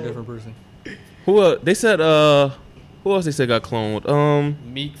 entire different person. Who they said who else they said got cloned?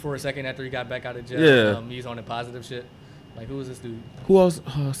 Meek for a second after he got back out of jail. Yeah. He's on the positive shit. Like, who is this dude? Who else?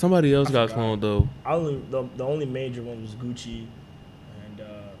 Somebody else I got forgot. cloned though. The only major one was Gucci, and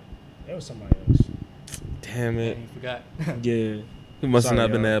there was somebody else. Damn it. He forgot. Yeah. He must have Sorry,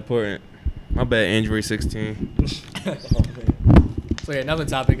 not been y'all. that important. My bad, Android 16. So, yeah, another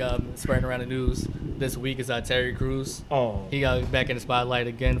topic spreading around the news this week is Terry Crews. Oh. He got back in the spotlight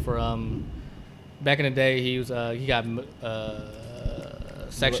again for back in the day he was he got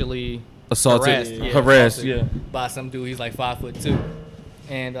sexually Assaulted, harassed assaulted, by some dude. He's like 5'2",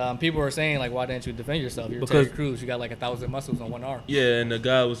 and people were saying like, why didn't you defend yourself? You're Because- Terry Crews. You got like 1,000 muscles on one arm. Yeah, and the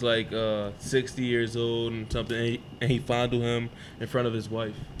guy was like 60 years old and something, and he fondled him in front of his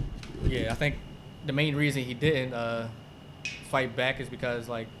wife. Yeah, I think the main reason he didn't fight back is because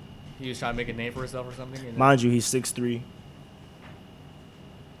like he was trying to make a name for himself or something. And Mind you, he's 6'3".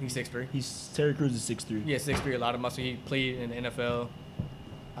 he's 6'3". Terry Crews is 6'3". Yeah, 6'3", a lot of muscle. He played in the NFL.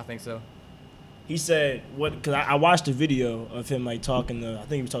 I think so. He said what? Because I watched a video of him like talking to. I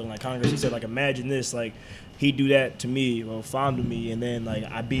think he was talking like Congress. He said like, imagine this, like he do that to me or fondle me, and then like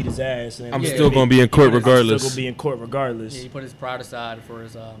I beat his ass. And I'm Yeah. still gonna be in court I'm regardless. still gonna be in court regardless. Yeah, he put his pride aside for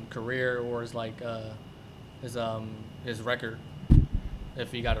his career or his like his record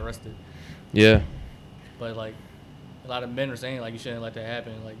if he got arrested. Yeah, But like a lot of men are saying like you shouldn't let that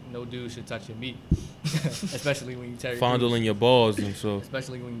happen. Like no dude should touch your meat, especially when you Terry Fondling Crews. your balls and so.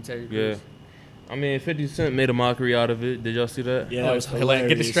 Especially when you Terry Yeah. Crews. I mean, 50 Cent made a mockery out of it. Did y'all see that? Yeah, that was Like, hilarious.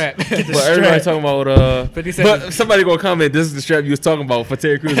 get the strap. Get the But everybody strap. talking about 50 Cent. But somebody gonna comment. This is the strap you was talking about for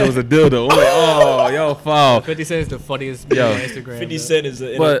Terry Crews. It was a dildo. I'm like, oh, y'all foul. 50 Cent is the funniest Yo. video on Instagram. 50 bro. Cent is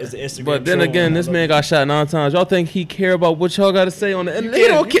an But Instagram but then troll. again, I this love man it. got shot 9 times. Y'all think he care about what y'all got to say on the internet? He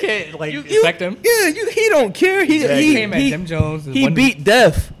can't- don't you care. can't, like, affect him. Yeah, he don't care. Exactly. He came at Jim Jones. he beat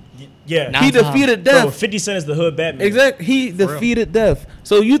death. Yeah. Nah. He 9 times. defeated Bro, death. 50 Cent is the hood Batman. Exactly. He real. defeated death.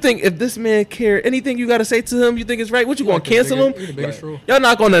 So you think if this man care anything you got to say to him, you think it's right? What you gonna cancel him? You're the biggest troll. Y'all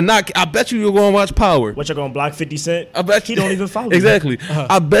not gonna knock. I bet you're gonna watch Power. What, y'all gonna block 50 Cent? I bet He don't even follow Exactly.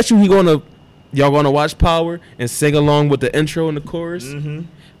 I bet you y'all gonna watch Power and sing along with the intro and the chorus. Mm-hmm.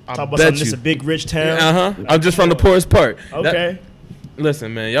 I Talk about bet something you. that's a big rich town. I'm just from the poorest part. Okay.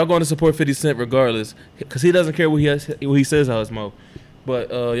 Listen, man, y'all going to support 50 Cent regardless, because he doesn't care what he says out his mouth.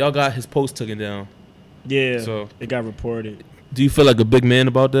 But y'all got his post taken down. Yeah. So- it got reported. Do you feel like a big man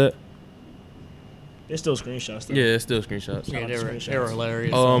about that? There's still screenshots. Though. Yeah, it's still screenshots. Yeah, they were Screenshots.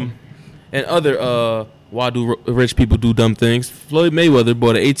 hilarious. And other why do rich people do dumb things? Floyd Mayweather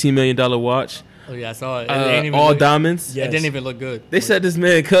bought an $18 million watch, Oh yeah, I saw it. It didn't even all look, diamonds. Yeah. It didn't even look good. They said this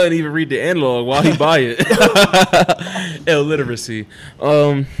man couldn't even read the analog while he buy it. Illiteracy.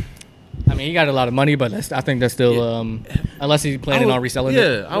 I mean, he got a lot of money, but I think that's still unless he's planning on reselling it.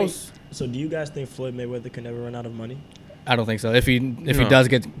 Yeah, I was. So do you guys think Floyd Mayweather can never run out of money? I don't think so. If he No. does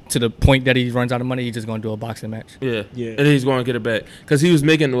get to the point that he runs out of money, he's just going to do a boxing match. Yeah, Yeah. and then he's going to get it back because he was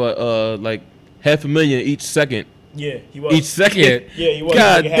making what, like $500,000 each second. Yeah, he was. Each second. Yeah. Yeah, he was.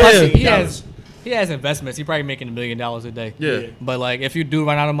 God Like, damn. He has investments. He's probably making $1 million a day. Yeah. But like, if you do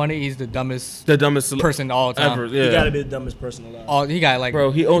run out of money, he's the dumbest The dumbest person of all time. ever. He Yeah, gotta be the dumbest person alive. He got like bro,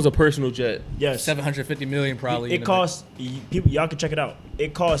 he owns a personal jet. Yes. 750 million probably. It costs people. Y'all can check it out.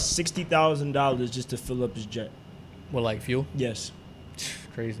 It costs $60,000 just to fill up his jet. with like fuel. Yes,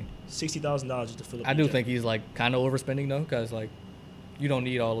 Crazy. $60,000 just to fill up. I his do jet. think he's like kind of overspending though, because like you don't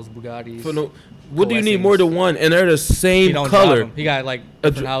need all those Bugattis. For no, what do you need Coalescings. more than one? And they're the He same don't drive color. them. He got like A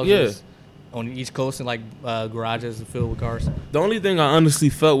different dr- houses on the East Coast and like garages filled with cars. The only thing I honestly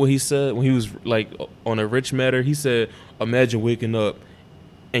felt what he said when he was like on a rich matter, he said, "Imagine waking up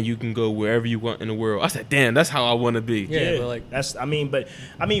and you can go wherever you want in the world." I said, "Damn, that's how I want to be." Yeah, but like that's. I mean, Floyd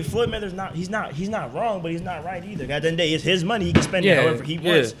Mayweather's not. He's not wrong, but he's not right either. At the end of the day, it's his money. He can spend Yeah, it however he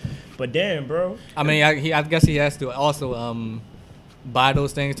yeah. wants. But damn, bro. I mean, I guess he has to also buy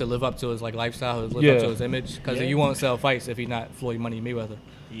those things to live up to his like lifestyle, live Yeah. up to his image, because Yeah. you won't sell fights if he's not Floyd Money Mayweather.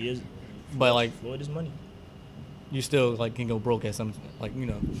 He is. But like Floyd is money. you still like can go broke at some like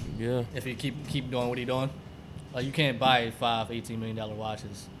Yeah. if you keep doing what he's doing. Like you can't buy 5 $18 million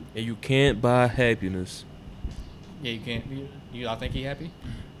watches. And you can't buy happiness. Yeah, you can't. I think he happy.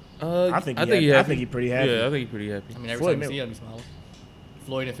 I think he he happy. I happy. think he pretty happy. Yeah, I think he's pretty happy. I mean, every Floyd time you May- see him, he's smiling.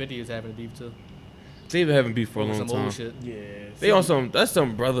 Floyd and 50 is having a beef too. They been having beef for a Over long some time. old shit. Yeah. They on some. That's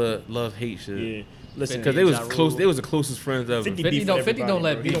some brother love hate shit. Yeah. Listen, Because they was Ja close. Rule. They was the closest friends ever. 50 50 beef don't- with 50 don't everybody,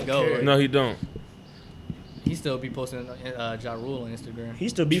 let bro. beef He don't go, care. right? No, he don't. He still be posting Ja Rule on Instagram.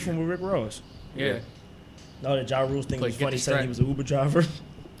 He's still beefing with Rick Ross. Yeah. No, that Ja Rule's thing Play was Get funny. the Said Strap. he was an Uber driver.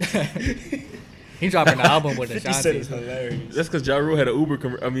 He dropping an album with 50 Cent is Ashanti. hilarious. That's because Ja Rule had an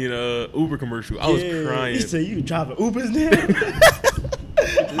Uber. Uber commercial. I was crying. He said, "You driving Ubers now?"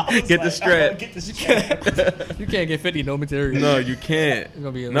 Get the strap. Get the strap. You can't get 50 no material. No, you can't. It's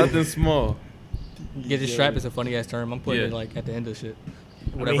gonna be Nothing small. Get the strap is a funny ass term. I'm putting Yeah. it like at the end of shit.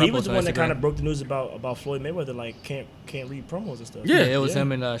 I mean, he was post the on one that Instagram. kind of broke the news about Floyd Mayweather, like can't read promos and stuff. Yeah. Yeah, it was Yeah.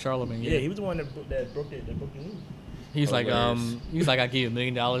 him and Charlamagne. Yeah, Yeah, he was the one that broke the news. he's like Hilarious. I give you $1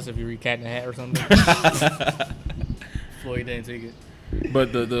 million if you read Cat in the Hat or something. Floyd didn't take it.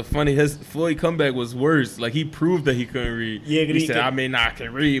 But the funny, his Floyd comeback was worse. Like he proved that he couldn't read. Yeah, 'cause he he said, could- "I may not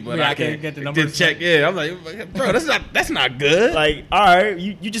can read, but Yeah, I I can can get the did numbers." check." Yeah, I'm like, bro, that's not good. Like, all right,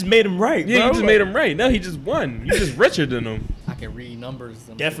 you just made him right, yeah, bro. you just Like, made him right. Now he just won. You just richer than him. I can read numbers.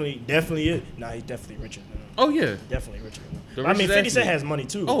 Definitely is. Nah, he's definitely richer than him. Oh yeah. Definitely richer than him. The I mean, richest 50 Cent athlete. has money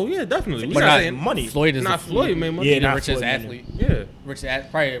too. Oh yeah, definitely. We But not not saying money. Floyd is not the Floyd made money. Yeah, the not richest Floyd, man. athlete. Yeah.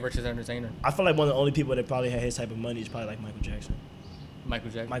 Probably the richest entertainer. I feel like one of the only people that probably had his type of money is probably like Michael Jackson.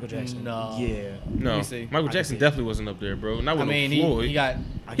 Michael Jackson. No. Yeah. No, Let me see. Michael I Jackson can see it. definitely wasn't up there, bro. Not I with mean, no Floyd. he got.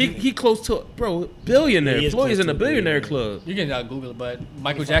 He close to billionaire. He is Floyd close is in to the a billionaire billionaire. club. You can Google it, but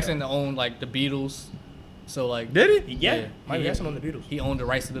Michael Jackson owned like the Beatles. So like, Did he? Yeah, Michael he- Jackson on the Beatles. He owned the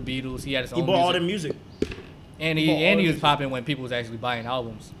rights to the Beatles. He had his He own bought all music. the music. And bought all he the was music. popping when people was actually buying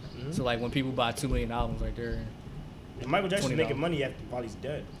albums. Mhm. So like when people buy 2 million albums right there. And Michael Jackson $20. making money while he's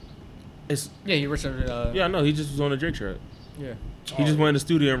dead. Yeah, he recorded. Yeah, I know. He just was on the Drake track. Yeah. He just went in the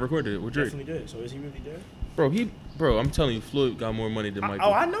studio and recorded it with Drake. Definitely did. So is he really dead? Bro, I'm telling you, Floyd got more money than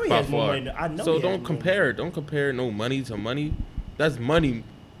Michael. I know he has more money. I know. So don't compare. Don't compare no money to money. That's money,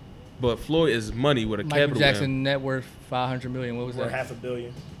 but Floyd is money with a Michael capital Jackson M. net worth $500 million. What was Or that? $500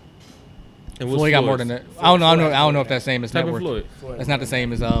 million. And what's Floyd got more Floyd's? than that. I don't know if that's same as Type net of worth. Floyd. That's not the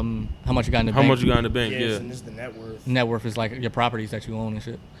same as how much you got in the How bank. much you got in the bank? Yes, Yeah. and this is the net worth. Net worth is like your properties that you own and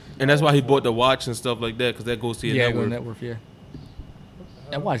shit. And that's why he bought the watch and stuff like that, because that goes to your net worth. Net worth. Yeah.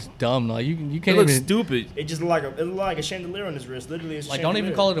 That watch dumb though. You It can't looks even stupid. It just looked like a chandelier on his wrist. Literally, it's a like. Don't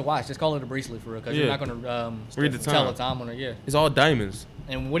even chandelier. call it a watch. Just call it a bracelet for real, because you're Yeah. not gonna Read the tell time. the time on it. Yeah. It's all diamonds.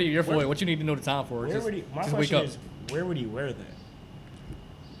 And what are your Floyd? What you need to know the time for? Where Just, would he? My just wake question up. is, where would he wear that?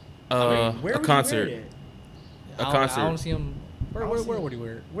 A Where would concert. He wear that? A concert. I don't see him. Where would he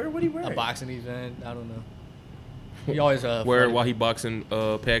wear it? Where would he wear A it? boxing event. I don't know. He always Where Floyd- while he boxing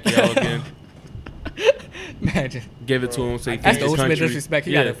Pacquiao again. Imagine. Give it to him. Say That's thank the his ultimate country. disrespect.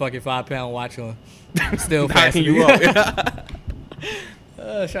 He got a fucking 5-pound watch on. Still Knocking passing you up.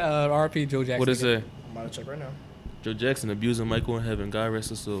 RP Joe Jackson. What is again. it? I'm about to check right now. Joe Jackson abusing Michael in heaven. God rest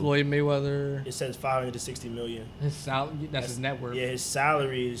his soul. Floyd Mayweather. It says 560 million. That's his net worth. Yeah, his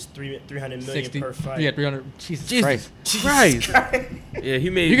salary is 300 million per fight. Yeah, 300. Jesus Jesus Christ. Christ. Yeah,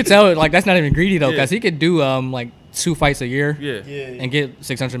 he made. You could tell it like that's not even greedy though, Yeah. because he could do like 2 fights a year. Yeah. Yeah. And get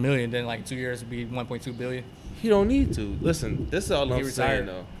 600 million. Then like 2 years would be 1.2 billion. He don't need to. Listen, this is all He I'm saying retired.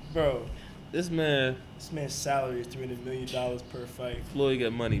 though. Bro, This man's salary is $300 million per fight. Floyd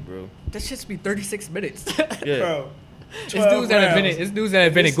got money, bro. That shit's be 36 minutes. Yeah. Bro, It's dudes that invented. It's dudes that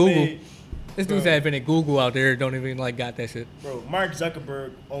invented This Google. made- It's dudes bro. that invented Google out there don't even like got that shit. Bro, Mark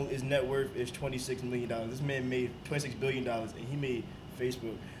Zuckerberg, his net worth is $26 million. This man made $26 billion, and he made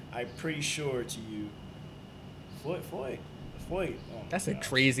Facebook. I'm pretty sure to you, Floyd. Oh my That's a gosh.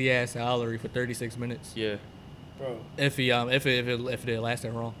 crazy ass salary for 36 minutes. Yeah. Bro, If it did last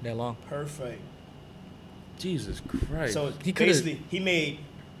that long. perfect. Jesus Christ. So He coulda- basically, he made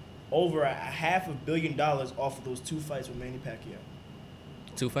over $500 million off of those 2 fights with Manny Pacquiao.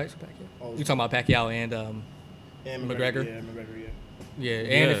 2 fights with Pacquiao. Oh, You talking about Pacquiao and And McGregor? Yeah, McGregor, yeah. yeah,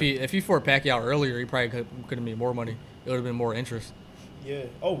 and Yeah. if he fought Pacquiao earlier, he probably could have made more money. It would have been more interest. Yeah.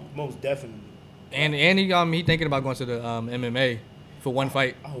 Oh, most definitely. And he thinking about going to the MMA for 1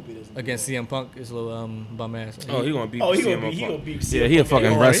 fight I hope he doesn't. do against that. CM Punk. His little bum ass. Oh, he gonna beat. Oh, he CM gonna Punk. beat. Yeah, he a fucking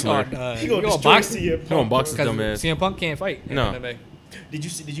Punk. wrestler. He gonna destroy CM Punk. He gonna box his Because dumb ass. CM Punk can't fight in No. MMA.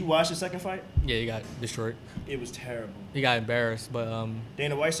 Did you watch the second fight? Yeah, he got destroyed. It was terrible. He got embarrassed, but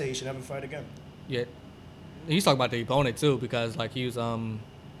Dana White said he should never fight again. yeah, he's talking about the opponent too because like he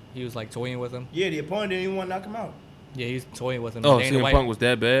was like toying with him. Yeah, the opponent didn't even want to knock him out. Yeah, he's toying with him. Oh, Dana CM White- Punk was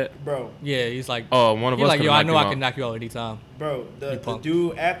that bad? Bro, Yeah, he's like, Oh, one of he's us. like, could've yo, I knocked know him I out. can knock you out anytime. bro, the Punk.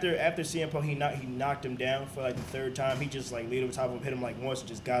 dude after CM Punk he knocked him down for like the 3rd time. He just like laid over top of him, hit him like once, and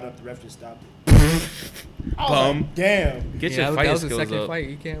just got up. The ref just stopped it. I was Bum. like, damn. Get Yeah, your that fighting was his skills second up. fight.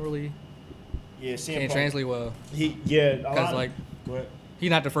 He can't really Yeah, CM can't Punk. translate well Because like go ahead. he's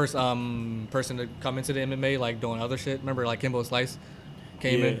not the first person to come into the MMA like doing other shit. Remember like Kimbo Slice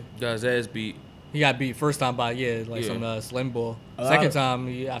came Yeah. in. Got his ass beat. He got beat first time by Yeah. some slim bull. A lot Second of- time,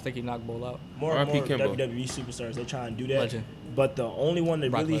 I think he knocked bull out. More and RP more Kimbo. WWE superstars they try and do that. Legend. But the only one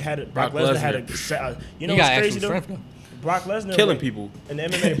that Brock really Lesnar. had a Brock Brock Lesnar had Lesnar. you know he what's got crazy actual though? strength though. Brock Lesnar Killing went- people. in the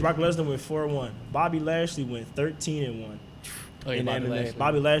MMA. Brock Lesnar went 4-1. Bobby Lashley went 13-1 Oh, yeah, in the Bobby MMA. Lashley.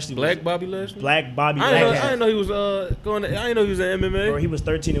 Bobby Lashley Black was Bobby Lashley? Black Bobby I Lashley. didn't know he was going. I didn't know he was in MMA. Bro, he was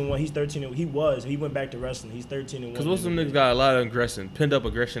 13-1. He's 13. He went back to wrestling. He's 13-1. Because most of them niggas got a lot of aggression, pinned up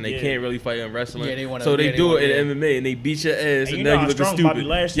aggression. They Yeah. can't really fight in wrestling. Yeah, they wanna- so they yeah, they do wanna- it yeah. in MMA and they beat your ass, And and you now know you how looking strong stupid. Bobby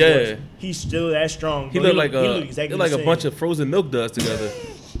Lashley Yeah, was. He's still that strong. he bro. looked like look a exactly he like the a same. bunch of frozen milk duds together.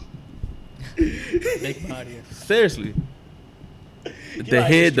 Big body. Seriously, He the like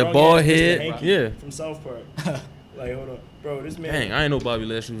head, the strong ball ass Mr. head, Hanky yeah. from South Park. Like, hold on, bro. This man, Dang, I didn't know Bobby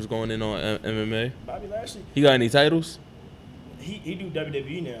Lashley was going in on MMA. Bobby Lashley, He got any titles? he do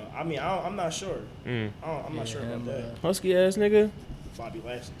WWE now. I mean, I'm not sure. Mm. I'm not sure about that. Husky ass nigga. Bobby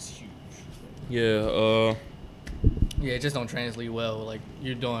Lashley's huge. Yeah. Yeah, it just don't translate well. Like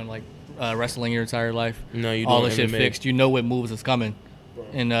you're doing like wrestling your entire life. No, you all doing the shit MMA. fixed. You know what moves is coming. Bro.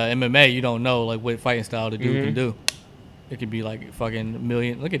 In MMA, you don't know like what fighting style the dude Mhm. can do. It could be like fucking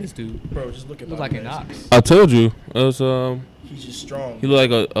million. Look at this dude. Bro, just look at Look Bobby like an Lashley. ox. I told you. It was He's just strong. he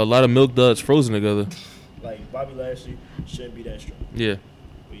looked like a lot of milk duds frozen together. Like Bobby Lashley shouldn't be that strong. Yeah.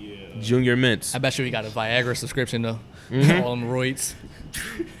 But yeah. Junior Mints. I bet you he got a Viagra subscription though. Mhm. All them roids.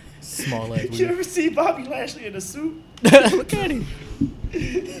 Small ass. You ever see Bobby Lashley in a suit? Look at him.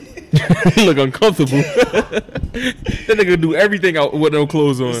 He look uncomfortable. That nigga do everything out with no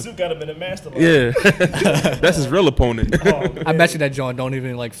clothes on. The suit got him in a mastermind. Yeah, that's his real opponent. Oh, I bet you that joint don't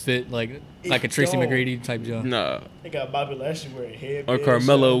even like fit like a Tracy Yo. McGrady type joint. Nah, They got Bobby Lashley wearing head. or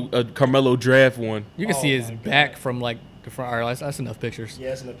Carmelo draft one. You can Oh see his my God. back from like the front. All right, that's enough pictures. Yeah,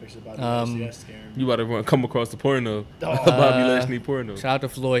 that's another picture of Bobby Um, Lashley. That's scary. You about to come across the porno. Oh. Bobby Lashley porno. Shout out to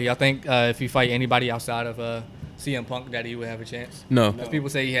Floyd. I think if he fight anybody outside of CM Punk, that he would have a chance. No. Because people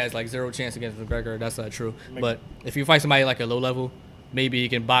say he has like 0 chance against McGregor. That's not true. But if you fight somebody like a low level, maybe he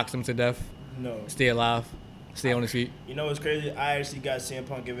can box him to death, No. stay alive, stay on his feet. You know what's crazy? I actually got CM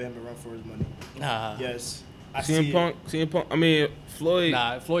Punk giving him a run for his money. Nah. Yes. I see CM Punk. I mean, Floyd.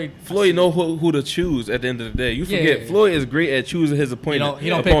 Nah, Floyd. Floyd know who to choose at the end of the day. You forget Yeah. Floyd is great at choosing his He opponent. don't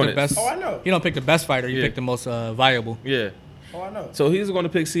pick the opponents. best. Oh, I know. He don't pick the best fighter. He Yeah. pick the most viable. Yeah. Oh, I know. So he's going to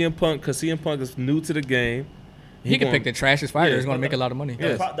pick CM Punk because CM Punk is new to the game. He can gonna- pick the trashiest fighter. Yeah. He's going to make a lot of money.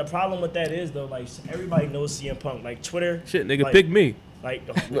 Yeah. The problem with that is though, like everybody knows CM Punk. Like Twitter. Shit, nigga, like, pick me. Like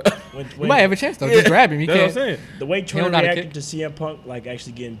when You might have a chance though. Just grab him. He That's can't. what I'm saying. the way Twitter know how to reacted kick. to CM Punk, like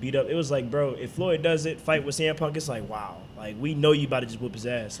actually getting beat up, it was like, bro, if Floyd does it, fight with CM Punk, it's like, wow, like we know you about to just whoop his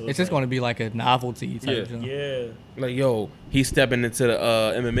ass. So It's just going to be like a novelty type. Yeah. Joint. yeah. Like, yo, he's stepping into the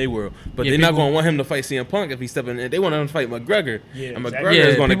MMA world. But Yeah, they're not people- going to want him to fight CM Punk if he's stepping in. They want him to fight McGregor. Yeah, And exactly. McGregor Yeah,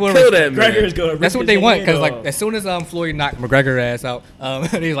 is going to people kill are- that man. Gregor's gonna That's rip what they his want hand because like off. as soon as Floyd knocked McGregor ass out,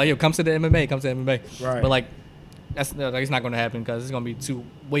 he's like, yo, come to the MMA, come to the MMA. Right. But like that's not going to happen because it's going to be too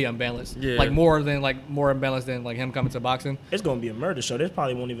way unbalanced. Yeah. Like more unbalanced than like him coming to boxing. It's gonna be a murder show. This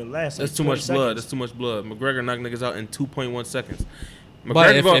probably won't even last. That's like, too 20 much blood. seconds. That's too much blood. McGregor knocked niggas out in 2.1 seconds.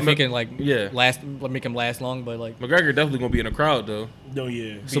 But if gonna- he can like yeah. make him last long, but like McGregor definitely going to be in the crowd, though. No,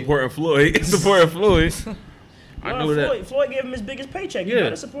 yeah. Supporting Floyd. Supporting Floyd. I Well, know that. Floyd gave him his biggest paycheck. You Yeah.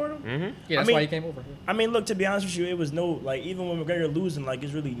 gotta support him. Mm-hmm. yeah, that's I mean- why he came over. I mean, look, to be honest with you, it was no like even when McGregor losing, like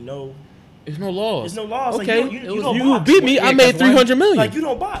it's really no. There's no laws. There's no laws. Okay. Like, you It don't was- You box. beat me. Yeah, I made 'cause one- $300 million. Like you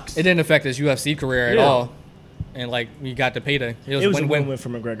don't box. It didn't affect his UFC career at Yeah. all, and like he got the payday. It was a win-win. win-win for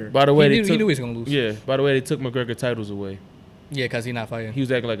McGregor. By the way, He they knew, took, he knew he was gonna lose. Yeah. By the way, they took McGregor titles away. Yeah, because he's not fighting. He was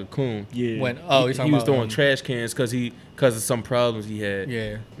acting like a coon. Yeah. He's He talking was about throwing trash cans because of some problems he had.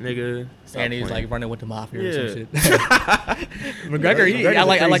 Yeah, Nigga. stop and he's playing. like running with the mafia or Yeah. some shit. McGregor, McGregor's I a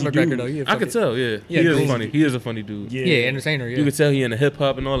like crazy McGregor dude. though. He a I could fucking- tell, yeah. Yeah, He is crazy. funny. He is a funny dude. Yeah. Yeah, entertainer. Yeah, You could tell he in the hip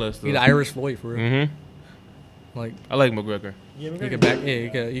hop and all that stuff. he's the Irish Floyd for real. Mm-hmm. Like I like McGregor. Yeah, he McGregor. could back,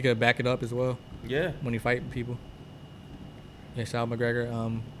 he could back it up as well Yeah. when he fighting people. Yeah, shout out McGregor.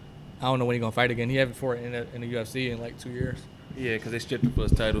 I don't know when he's gonna fight again. He haven't fought in the UFC in like 2 years. Yeah, because they stripped him for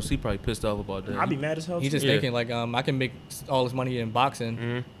his titles. He probably pissed off about that. I'd be mad as hell. He's too. just Yeah. thinking like, I can make all this money in boxing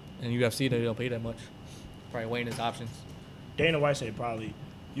Mm-hmm. and UFC. They don't pay that much. Probably weighing his options. Dana White said probably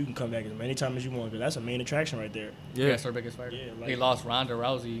you can come back as many times as you want because that's a main attraction right there. Yeah, Yeah. that's their biggest fighter. Yeah, like- They lost Ronda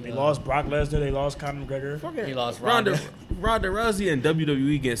Rousey. They lost Brock Lesnar. They lost Conor McGregor. He lost Ronda Ronda. Rousey and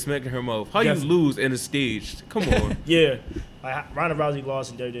WWE getting smacked in her mouth. How Yes. you lose in a staged? Come on. Yeah, like Ronda Rousey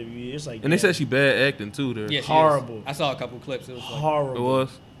lost in WWE. It's like And they yeah, said she bad acting too. There. Yeah, she is. Horrible. I saw a couple clips. It was like horrible. It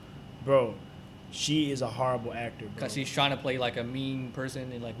was. Bro. She is a horrible actor. Bro. because she's trying to play like a mean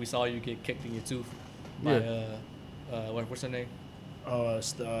person, and like we saw you get kicked in your tooth by what's her name?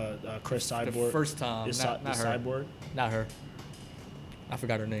 Chris The Cyborg. first time, Is not the her, Cyborg. not her. I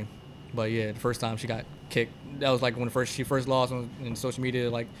forgot her name, but yeah, the first time she got kicked. That was like when she first lost in social media,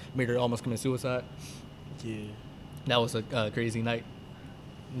 like made her almost commit suicide. Yeah. That was a crazy night.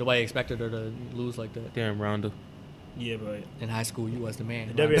 Nobody expected her to lose like that. Damn, Ronda. Yeah, but In high school, you was the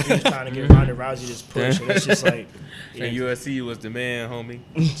man. the Ronda. WWE is trying to give Ronda Rousey this push, and it's just like, yeah, And USC was the man, homie.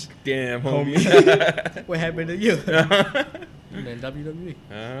 Damn, homie. What happened to you? And then WWE.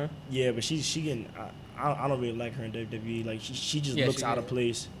 uh-huh. yeah, but she getting. I don't really like her in WWE. Like she just Yeah, looks she out did. of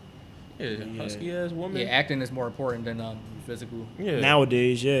place Yeah, Yeah. husky ass woman. Yeah, acting is more important than physical. Yeah.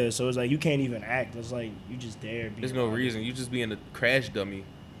 nowadays. Yeah, so it's like you can't even act. It's like you just there. being There's no Ronda. reason. You just being a crash dummy.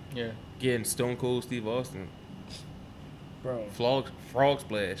 Yeah. Getting Stone Cold Steve Austin. bro. Frog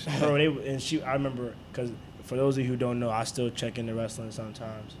splash. Bro, I remember because for those of you who don't know, I still check into wrestling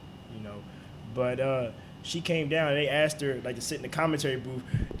sometimes, you know. But she came down and they asked her like to sit in the commentary booth.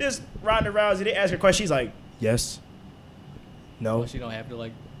 This Ronda Rousey, they asked her a question. She's like, yes, no, Well, she don't have to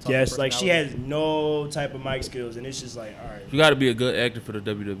like. talk yes. Like she personality. has no type of mic skills, and it's just like, all right, You got to be a good actor for the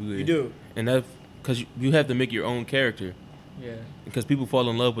WWE. you do. And that's because you have to make your own character. Yeah. Because people fall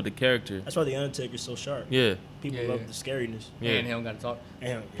in love with the character. That's why the Undertaker's so sharp. Yeah. People Yeah, love yeah. the scariness. Yeah. And he don't got to talk.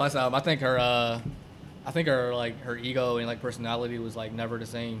 And Plus, I think her like her ego and like personality was like never the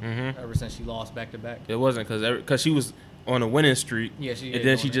same Mhm. ever since she lost back to back. It wasn't because she was on a winning streak. Yeah, she and is then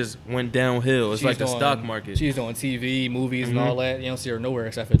doing she it. just went downhill. It's She's like the doing- stock market. She's doing TV, movies, and all that. You don't see her nowhere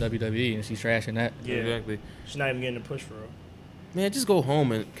except for WWE, and she's trashing that. Yeah. Exactly. She's not even getting a push for her. Man, just go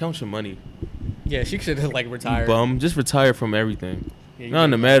home and count your money. Yeah, she should have like You retired. bum. Just retire from everything. Yeah, you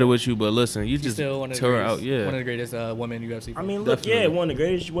Nothing the can't- matter with you, but listen, you She's just still one of the tore greatest, out. Yeah. one of the greatest women UFC. I mean, look, Definitely. yeah, one of the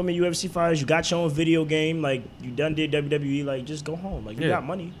greatest women UFC fighters. You got your own video game. Like, you done did WWE. Like, just go home. Like, you Yeah. got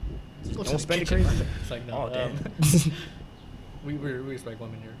money. Go to Don't the spend it kitchen. crazy. It's like, no. Oh, damn. we respect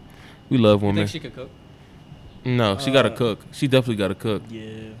women here. We love You women. think she could cook? No, she got to cook. She definitely got to cook. Yeah.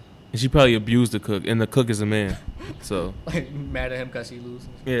 And she probably abused the cook, and the cook is a man. So, Like, mad at him because she loses.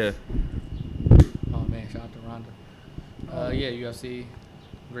 yeah. Oh, man, shout out to Ronda. Yeah, UFC,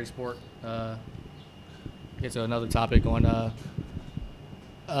 great sport. Get to another topic on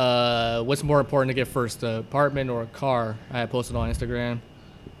what's more important to get first, the apartment or a car? I had posted on Instagram.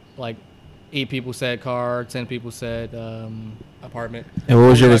 Like, 8 people said car, 10 people said apartment. And what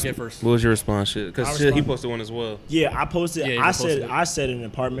was What your did I get first? what was your response? Because I he respond- posted one as well. Yeah, I posted. Yeah, you I posted said. it. I said an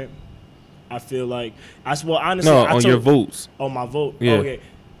apartment. I feel like well, honestly, No, I on told, your votes. on my vote. Yeah. Okay.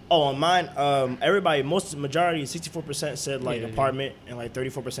 Oh, on mine, everybody, majority, 64% said like Yeah. apartment, and like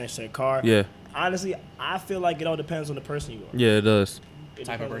 34% said car. Yeah, Honestly, I feel like it all depends on the person you are. yeah, it does. It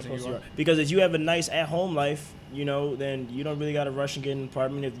Type of depends on the person you are. Because if you have a nice at-home life, you know, then you don't really got to rush and get an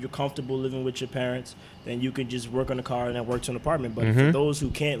apartment. If you're comfortable living with your parents, then you can just work on a car and then work to an apartment. But for those who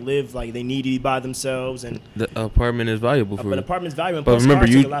can't live, like they need to be by themselves, and The apartment is valuable for but you. apartment's valuable. But Plus, remember,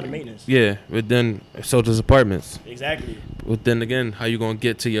 cars you- take a lot of maintenance. Yeah, but then so does apartments. Exactly. But then again, how you gonna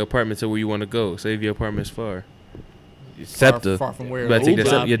get to your apartment to where you want to go? Say if your apartment's far. SEPTA. Far from where? You better take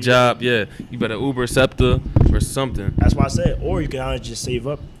Uber. your job. Yeah, you better Uber, SEPTA, or something. That's why I said, or you can honestly just save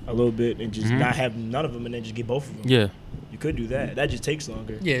up a little bit and just not have none of them, and then just get both of them. Yeah, You could do that. That just takes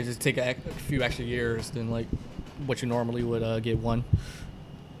longer. Yeah, just take a few extra years than like what you normally would get one.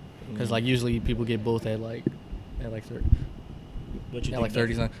 Because like usually people get both at like 30. What you Yeah, think like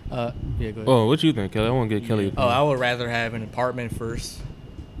 30 something. Yeah, go ahead. Oh, what you think, Kelly? I want to get Kelly. Oh, I would rather have an apartment first,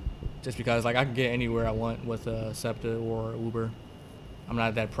 just because like I can get anywhere I want with SEPTA or Uber. I'm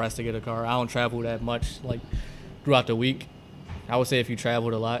not that pressed to get a car. I don't travel that much like throughout the week. I would say if you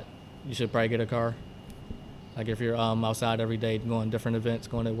traveled a lot, you should probably get a car. Like if you're outside every day, going to different events,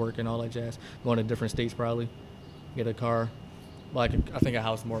 going to work and all that jazz, going to different states probably, get a car. Like I think a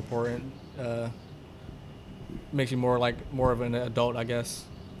house is more important. Makes you more of an adult, I guess.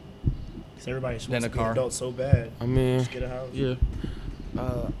 Because everybody just Then wants a to be an car. adult so bad. I mean, Just get a house. yeah.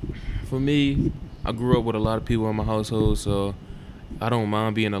 For me, I grew up with a lot of people in my household, so I don't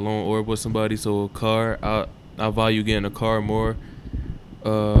mind being alone or with somebody. So a car, I value getting a car more,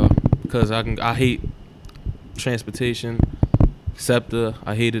 because I hate transportation. SEPTA,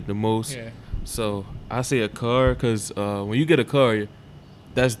 I hate it the most. Yeah. So I say a car, because when you get a car,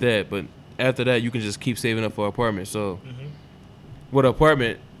 that's that. But after that, you can just keep saving up for an apartment. So with an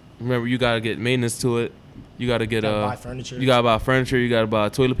apartment, remember you gotta get maintenance to it. You gotta get Buy furniture. you gotta buy furniture. You gotta buy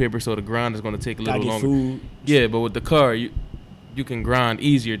toilet paper, so the grind is gonna take a Gotta little get longer. food. Yeah, but with the car, you can grind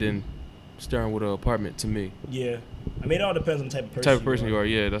easier than starting with an apartment. To me, Yeah. I mean, it all depends on the type of person. type of person you are.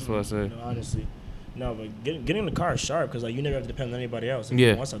 Yeah, that's what I say. No, honestly. No, but getting in the car is sharp because like you never have to depend on anybody else. If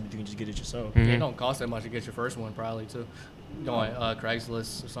Yeah. you want something, you can just get it yourself. Mhm. It don't cost that much to get your first one, probably too. Go on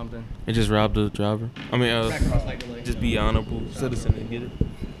Craigslist or something. And just rob the driver. I mean, just be honorable citizen and get it.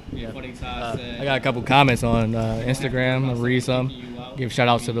 Yeah. I got a couple comments on Instagram. I'll read some. Give shout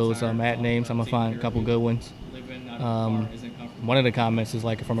outs to those at names. I'm gonna find a couple good ones. One of the comments is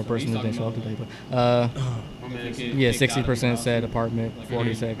like from a person that didn't show up today, but yeah, 60% said apartment,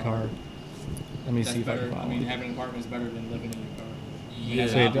 40 said car. Let me see if I can find one. Having an apartment is better than living in a car. Yeah.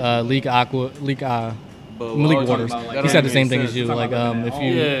 Said Leak But Malik what I was Waters. talking about, He that said the don't same make thing as sense. you. Like if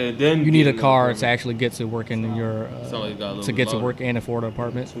Yeah, then you need a get car apartment. to actually get to work in your Sound like you got a little to get to louder. work and afford an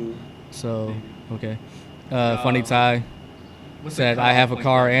apartment. So okay. Funny Ty said I have a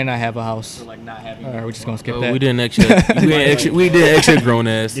car and I have a house. Like not having. All right, we're just gonna skip Oh, that. we didn't actually. We didn't actually grown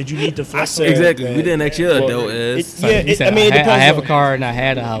ass. Did you need to flex? Exactly. We didn't actually adult ass. Sorry, he Yeah, said, I mean, it depends. I have a on- car and I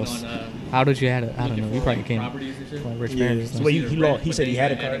had a house. How did you have it? I don't know. You probably came Properties and shit. from rich Yeah. parents. So wait, he lost. He said he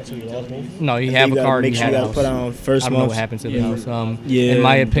had a car, so he lost maybe. No, he And have then a you car gotta and make he sure had you a gotta house. put down first I don't know month. what happened to the Yeah. house. Yeah, In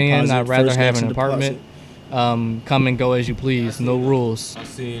my opinion, deposit, I'd rather first have next an to deposit. apartment. Come and go as you please. No rules. I've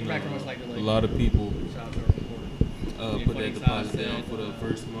seen a lot of people put that deposit down for the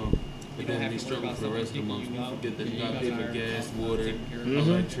first month, but then they struggle for the rest of the month. You forget that you got to pay for gas, water,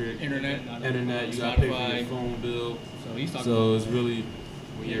 electric, internet. You got to pay for your phone bill. So it's really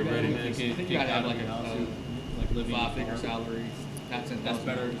when you're ready, man. You gotta have like a like living 5-figure salary. That's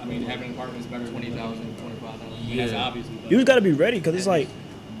better. I mean, having an apartment is better. 20,000, 25,000. Yeah. That's obviously better. You just gotta be ready because it's like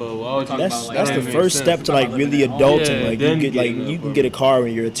But what I was talking that's about, like, that's that the makes first sense. step to like really adulting. Yeah, Like then you get like getting you up can get a car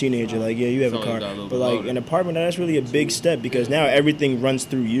when you're a teenager. Like you have a So car, you got a little but bit like older. an apartment that's really a big step because now everything runs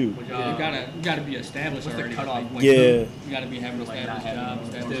through you. You gotta be established What's the already. cutoff? Like, Yeah. You gotta be having established jobs,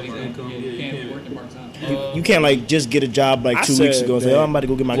 established income. You can't be working part time. You can't like just get a job like I 2 weeks said ago and say, that- "Oh, I'm about to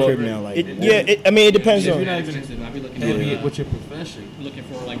go get my crib now." Like, I mean, it depends If on. you're not even expensive, I'll be looking Heavy for with your profession. looking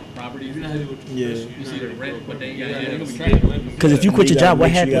for like properties. If you're not heavy with your Yeah. profession, You you're see the not rent, heavy but with then your you gotta profession. be tracking. Because if you quit your job, what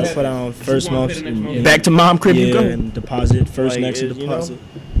You gotta happens? put down first wanna month. pay the next month, Yeah. Back to mom crib you Yeah, go. and deposit first Like, next you know? deposit.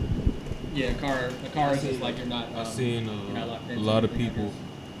 Yeah, a car is just like you're not. I've seen you're not locked a into lot of anything, I people,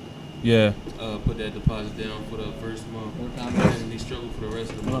 guess. put that deposit down for the first month, More time. and they struggle for the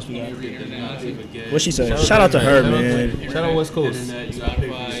rest of the month. we got? They're not even gas. What she said? Shout out to her, man. Shout out West Coast. Internet, you got to pay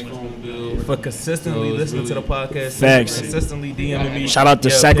for your phone bill. For consistently So it's listening to the really- podcast, Facts. consistently DMing me. Shout out to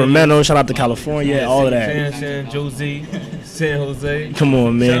Yeah, Sacramento. Shout out to California. All of that. Shan, Josie, San Jose. Come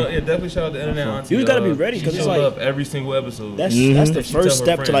on, Shout out, man. yeah, definitely shout out to Internet Auntie. You just gotta be ready, She 'cause it's showed like- up every single episode. That's Mhm. that's the And she tell first her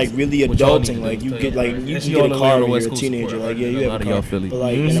step to like friends really what y'all need to adulting. do. Like you Tell get your like friends. you And can she get all a the way car on the when West you're a Coast teenager. support. Like yeah, you A have lot a of y'all car. Philly. But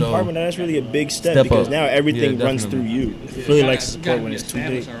like an So- apartment, that's really a big step Step because up. now everything Yeah, runs through definitely. you. Philly likes to You support gotta when be it's too big.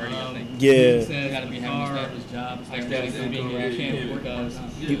 established already, I think. Yeah. You gotta be having established jobs, established income. You can't work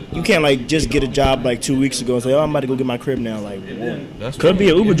You can't like just get a job like 2 weeks ago and say, "Oh, I'm about to go get my crib now." Like, whoa. That's Could be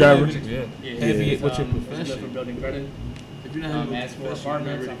an Uber driver. Yeah. Heavy with your Live profession. for building credit. If you're not heavy with Ask for your profession,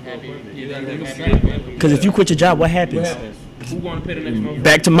 apartments. you're I'm ready happy. for You it. gotta You be gotta happy. be Because if you quit your job, what What happens? happens? Who going to pay the next month?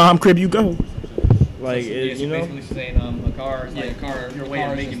 Back to mom crib you go. Like, Yeah, so you know. basically she's saying a car is like a car. Your way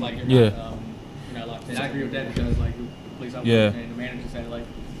of making like Yeah. you're not locked in. I agree with that because like the police officer Yeah. and the manager said like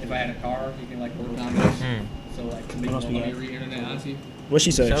if I had a car, you can like work on this. So like to make What else more we money got? re-internet auntie. What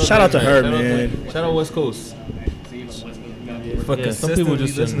she said? Shout out to her, man. Shout out West Coast. For Yeah, some people consistently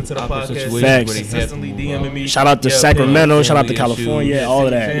just in listening to the awkward podcast, situations Facts. where they have to consistently move out. DMing me. Shout out to Yeah, Sacramento. Shout out to family California. issues. All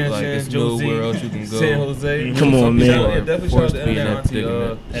of that. Shan, Like, it's Josie, nowhere else you can go. San Jose. Come on, Some man. people- Yeah, definitely shout out Forced to to be in Internet that Auntie.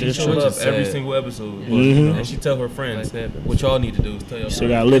 predicament. That She is showed true. up Which is every sad. single episode. Mhm. And she tell her friends Like that. what y'all need to do is tell your So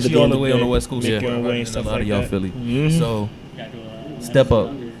friends. gotta live She at the all end the of way the on the day. West Coast. Make Yeah. your own way and And stuff A lot like of y'all that. Philly. Mhm. So step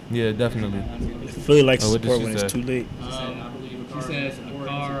up. Yeah, definitely. Philly likes to Oh, what did support she when it's say? too late. She says a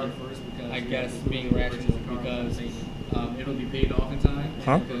car, I guess being rational because it'll be paid off in time.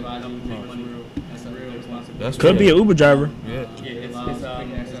 Huh? Because I don't make money. That's a real responsibility. That's Could be an Uber driver. Yeah. Yeah,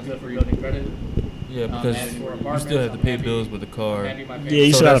 it's good for building credit. Yeah, because as for you apartments, still have to I'm pay happy. bills with the car. Happy my Yeah, you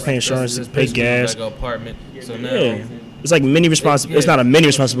parents- still gotta that's- pay that's insurances, pay basically gas. Like an apartment. So now, Yeah. It's like mini responsibility. It's not a mini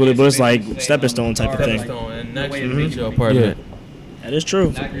responsibility, but it's like stepping stone type of stepping thing. stone, and next way you to get make your it. apartment. That is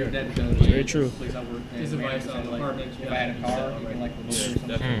true. I agree with that because Very true. Place I work in, this advice on apartments. If I had a car, you can like remove it or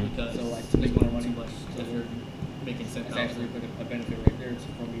something. Because so like to make more money, but so if you're making $10,000, it's actually a benefit right there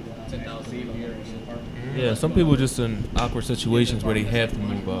for me to $10,000 a year in an apartment. Yeah, some people just in awkward situations where they have to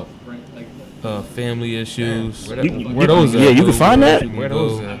move out. Family issues. Where those at? Yeah, you can find that. Where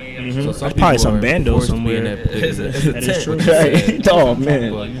those go. at? Mhm. So That's probably some bando forced to be in somewhere. that predicament. That is true. Which is sad. Oh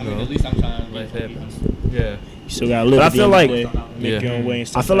man, But, you know, At least I'm trying to life get happens. Yeah. you still gotta live. But I at the feel end of like- the day. Make Yeah. your own way. And I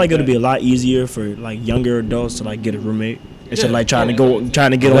stuff feel like it'll that. be a lot easier for like younger adults to like get a roommate instead of Yeah. like trying to get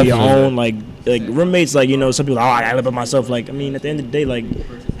on your Definitely. own. Like roommates, like you know, some people, oh, I gotta live by myself. Like I mean, at the end of the day, like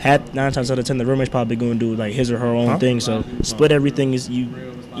 9 times out of 10, the roommate's probably going to do like his or her own thing. So split everything is At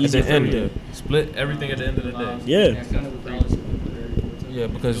easier the for end, everything. Split everything at the end of the day. Yeah, yeah,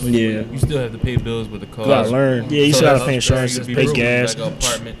 because Yeah. you still have to pay bills with the car. gotta learn. Yeah, you So still gotta that's pay upstairs, insurance, you'd be pay rude, gas. Like an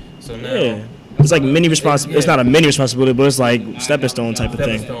apartment. So now, Yeah, it's like mini responsibility. It's not a mini responsibility, but it's like stepping stone type of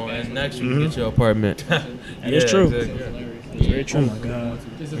stepping thing. stone, and next you can get your apartment. That is true. Exactly. It's very true. Oh my god.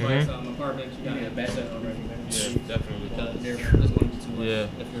 This advice on apartments, you gotta get a set already. Yeah, definitely. Because they're just going to too much. Yeah. If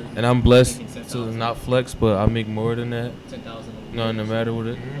you're And I'm blessed making to 10,000, not flex, but I make more than that. 10,000. No matter what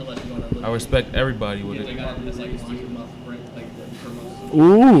it. Unless you're going to live. I respect everybody with Yeah, they it. got that's like 1 month rent, like per month.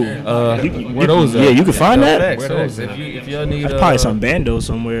 Ooh, Where those at? yeah, you can find that. Where those? If y'all need, That's probably some bando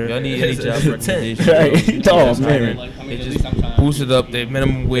somewhere. y'all need any job recommendations, Right. bro, Oh, just man. Like, I mean, They at just least I'm trying. boost it up. They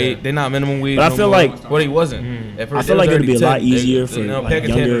minimum wage. They not minimum wage. But I no feel more. like- Well, he wasn't. At first I they feel was like it'd be a already lot 10. easier They- for now like package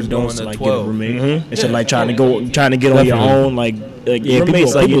younger handlers adults to going like to get a 12. roommate instead of like trying to get Definitely. on your own. Like Yeah,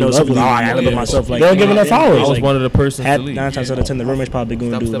 roommates, like you people know, love some people, leaving. I live by Yeah. myself. Like They don't give enough hours. I was like, one of the persons to leave. 9 times out of 10, the roommate's probably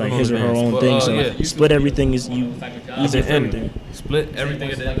going to do Stop like stepping his or on her the own fence. thing. But, So yeah. split everything is At easier the for end, everything. Split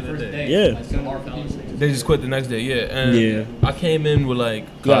everything at the end of the day. Yeah. They just quit the next day. Yeah. And Yeah. I came in with like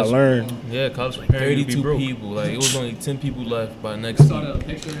You gotta learn. Yeah, college preparing you to be 32 broke. people. Like it was only 10 people left by next saw week. the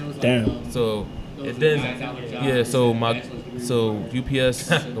picture. It was like, Damn. So those it are then, $9 jobs. yeah. So Bachelor's degree. UPS,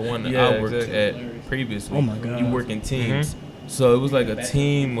 the one that Yeah, I worked exactly. at previously. Oh my God. You work in teams. So it was like a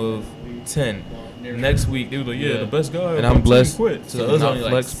team of 10. Next week, they was like, the best guy. And I'm blessed. Quit. So So it it's was not only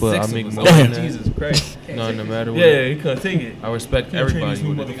like flex, but I 6 make of more us. than that. Jesus Christ. No matter what. Yeah, he couldn't take it. I respect everybody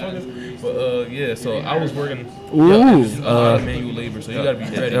with it. But so I was working. Ooh. Manual labor, so you gotta be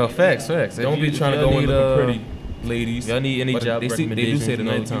ready. Yo, facts. Don't be trying to go in looking pretty, ladies. Y'all need any But job they do recommendations? say the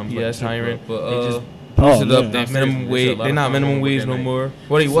nighttime UPS hiring, but they just Oh, boosted up man. their minimum wage. They're not minimum wage no more.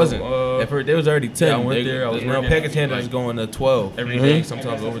 Well, he wasn't. At first, they was already 10. Yeah, I went there. I was now working package handlers going to 12 every day.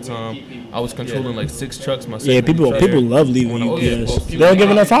 Sometimes overtime. I was controlling like 6 trucks myself. Yeah, people love leaving When I was- UPS. They don't give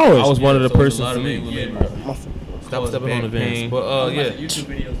enough hours. I was one of the So it was persons a lot to of me. manual labor. Stop stepping on the vans. But YouTube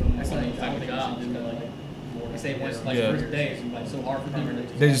videos on like type of jobs. They say once like first day, it's like so hard for them.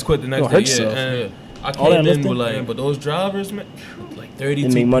 They just quit the next hurt day. yourself. And I All that came in lifting? with like, but those drivers, man, like 32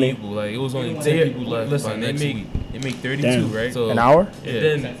 They make money? people. Like it was only 10 people left. Listen, by next week. they make 32, Damn. right? So An hour?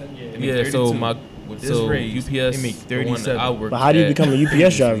 Then, Yeah, so my with this so raise, UPS they make the one that 37. I worked But how do you at, become a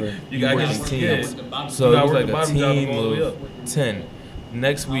UPS driver? You gotta work get in teams. teams. So it it was was like a team of 10.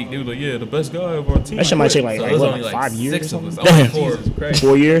 Next week they was like, the best guy of our team. That shit might take like, So like it was what, only like 5 years? 6 or of us. something? I was Damn. like, 4. Christ.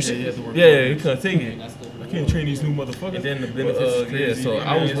 4 years? Yeah, he couldn't take it. I can't train these new motherfuckers. And then the benefits is crazy. So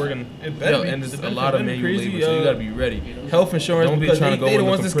I was working, and there's a lot of manual labor, so you gotta be ready. Health insurance, don't be trying to go. They the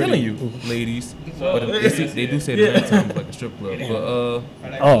ones that's killing you, ladies. But they do say the nighttime is like a strip club.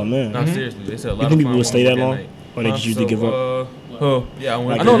 But Oh, man. no, seriously, they said a lot You of think people crime would stay on that long? night. Or they just usually give up? Yeah,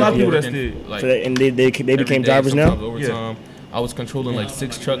 Like I know a lot of yeah. people that did. Like So that- and they every became day, drivers now? sometimes overtime. I was controlling like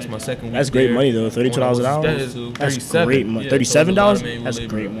 6 trucks my second week. That's great there. money, though. $32 an hour? That is That's 37. great money. Yeah, so it's a lot of $37? manual That's labor.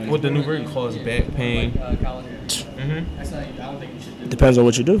 great money. What the new version calls back pain. That's not, I don't think you should do. Depends on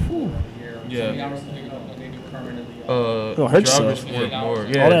what you do. Yeah. Don't hurt Drivers yourself. work more.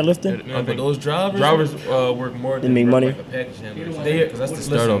 All that lifting? But those drivers work more They than make money? like a package handler. Because that's the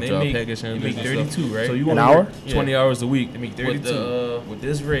start off job. Package handler. They make 32, right? So you An wanna hour? work 20 hours a week. They make 32. With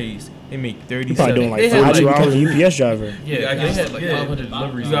this raise, they make 37. You probably doing like They had 42 hours a UPS driver. Yeah, they had like 500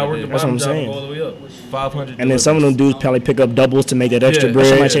 deliveries. You gotta work the That's what I'm bottom job saying. all the way up. 500. And then some of them dudes probably pick up doubles to make that extra Yeah. bread.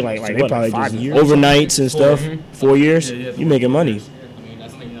 That That shit might might take take, like what, what, like probably 5 just years? overnights and stuff. 4 years, Yeah, you making money. I mean,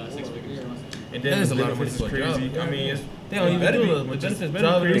 that's like 6 figures. And then there's a lot of money for crazy. I mean, they don't even do it. But just They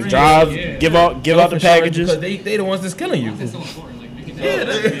drive, give out the packages. Because they the ones that's killing you. That's so important. Like, you can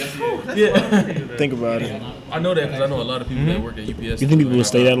tell. Yeah. Think about it. I know that because I know a lot of people that work at UPS. You think people will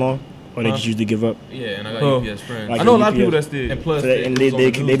stay that long, or they just usually give up? Yeah, and I got UPS friends. Like I know a lot of UPS. people that stay. And plus, So they- and they- it was on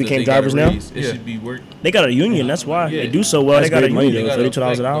the they news that became got a drivers now? raise. It should be work. They got a union, that's why. Yeah. They do so well. That's They got a great money. union, They got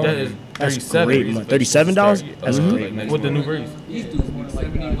 $32 an hour. That is That's 37. great money. $37? That's great. With the new raise. These dudes want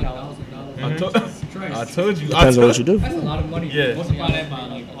like $70,000. I told you. Depends on what you do. That's a lot of money. Yeah. Multiply that by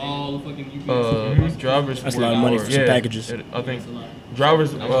like all the fucking UPS. Drivers. That's a lot of money for some packages. I think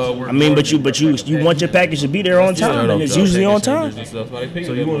drivers work. I mean, but you want your package to be there on time, and it's usually on time. So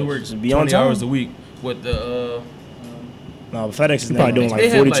you want to work be on 20 time. hours a week with the No, but FedEx is probably doing They like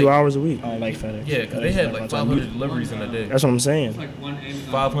had, 42 like- hours a week. I don't like FedEx. yeah, because they FedEx had is like on 500 deliveries in a day. That's what I'm saying. Like one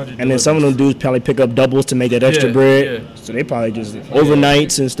Amazon. 500. And then some of them dudes probably pick up doubles to make that extra Yeah, bread. yeah. So they probably just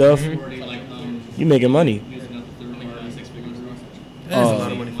overnights and stuff. Or they like You making money. using up to 6 figures. That's a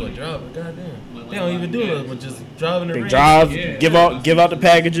lot of money for a driver. Goddamn. They don't even do it, but just driving the They range. drive, give out the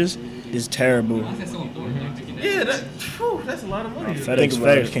packages. It's terrible. That's so important. Yeah, that's a lot of money.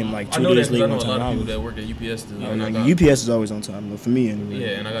 FedEx came like I 2 know that days 'cause late I know one a lot time. of people that work at UPS too. And I Like, got, UPS is always on time, though, for me anyway. yeah,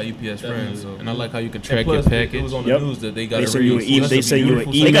 and I got UPS friends, so, and I like how you can And track plus, your package. it was on on the Yep. news that they got They a send you an raise. email. They send you an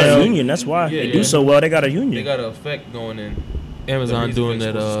email. They got a union. That's why Yeah, they yeah. do so well. They got a They union. got an effect going in. Amazon The doing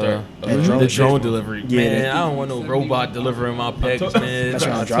reason that it's supposed to That start. drone the drone delivery. Yeah, Man, that- I don't want no robot delivering my package, man. That's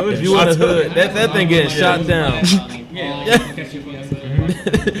why I dropped told that you You shit. in the hood, that thing getting shot down.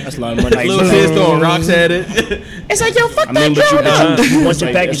 That's a lot of money. Little kids throwing rocks at it. It's like, yo, fuck that drone. You want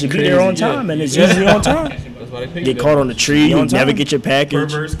your package to be there on time, and it's usually on time. That's why they pick Get caught on the tree, you never get your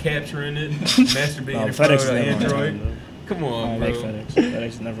package. Perverts capturing it, masturbating No, in front FedEx of is the never on Android. time. Come I on, don't bro. like FedEx. FedEx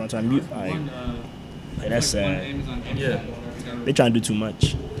is never on time. That's sad. Yeah. They trying to do too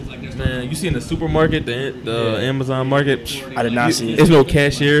much. Man, you see in the supermarket, the Amazon market. psh, I did not see It's it. no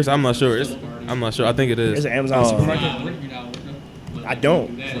cashiers. I'm not sure. I'm not sure. I think it There's is. an Amazon supermarket. I don't.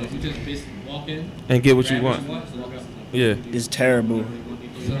 And get what you want. Yeah, It's terrible.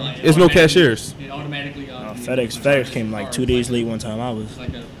 it's no cashiers. It automatically. FedEx came like 2 days late one time. I was like,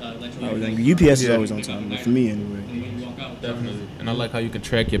 UPS is always on time, for me anyway. Definitely. And I like how you can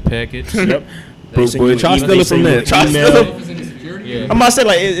track your package. Yep. Boy, try steal it from there. Try steal it. Yeah. I'm about to say,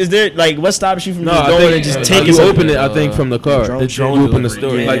 like, is there, like, what stops you from No, just I going think and just take taking you something? open it. I think from the car. drone The shit. drone you open the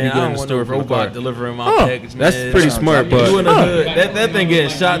store. Yeah, Like you I get in don't the want store no from the car. robot delivering my Oh, package. That's man. pretty smart, You but in the hood, that thing getting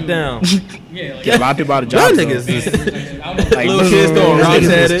shot down. Get a lot of people out of y'all jobs. niggas though. is Like, little kids throwing rocks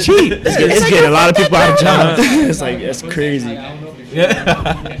at it. Cheap. It's getting a lot of people out of jobs. It's like it's crazy.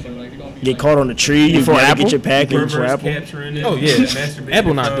 Get caught on the tree. You gotta get your package for Apple. Oh yeah,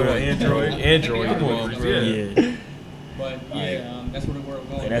 Apple not doing Android. Yeah. But that's where the world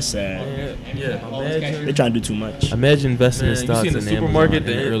going. That's sad. Yeah. They're trying to do too much. Imagine investing in Man, you stocks seen in the the supermarket,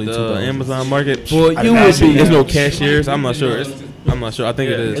 Amazon, the early early 2000s. 2000s. Amazon market. Boy, you would be. There's no cashiers. I'm not sure. I'm not sure. I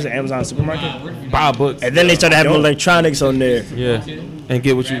think it It's is. an Amazon supermarket. Buy books. And then they started having electronics on there. Yeah, and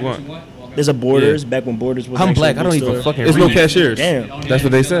get what you want. There's a Borders back when Borders was. I'm actually black. a I don't big even store. fucking. There's no cashiers. Damn. That's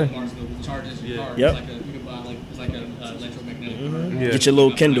what they say. Yep. Get your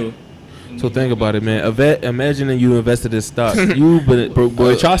little Kindle. So think about it, man. Imagining you invested in stocks. You, broke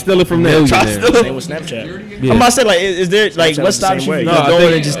boy, try stealing from there. Same with Snapchat. Yeah. I'm about to say, like, is there like Snapchat's what the stocks same you way. No, can I go in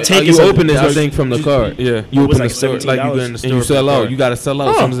think and just take you it? open it, I think, from the card. Yeah, you was open like the store, like you go in the store, $17 and you sell for the out. card. You gotta sell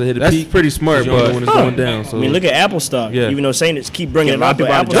out. Sometimes it hit a That's peak. Pretty smart, You don't know but when it's going down. So I mean, look at Apple stock. Yeah. Even though saying it's keep bringing it up, but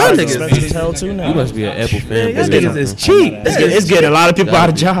Apple Y'all stock is niggas expensive as hell too now. you must be an Apple fan. It's bro. getting- It's cheap. It's getting a lot of people out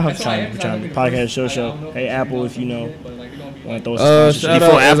of jobs. Trying to podcast show. Hey, Apple, if you know. Want to throw some sponsorship. Shout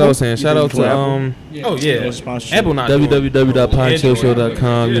Before out, as I Apple? was saying, shout out to Oh yeah. Sponsorship. Apple not doing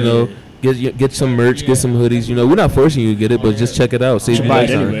www.podshowshow.com. You know, get some merch, get some hoodies. You know, we're not forcing you to get it, but just check it out. Save should you buy it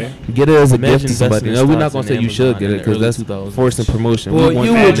time. anyway. Get it as a gift Imagine to somebody. investing No, in we're not stocks gonna say in you should get it Amazon because in the that's early 2000s. forcing promotion. Well, We want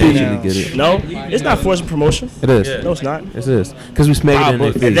you you would to be get it. No, it's not forced promotion. It is. No, it's not. It is. Because we smack it in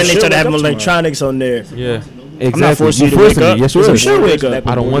their And then face. they started having wake up electronics on there. Yeah. I'm not Exactly. forcing you to You're wake up. Yes, You you should wake up.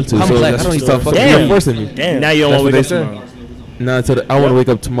 I don't want to. I'm So black. that's I don't what you need start to fucking. Damn. You're forcing me. Damn. Now you don't That's want what to they wake up say. tomorrow. I want to wake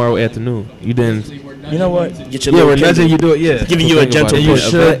up tomorrow afternoon. You didn't. You know what? Get your Yeah, little we're nudging Kindle. you do it. Yeah, Giving you a gentle You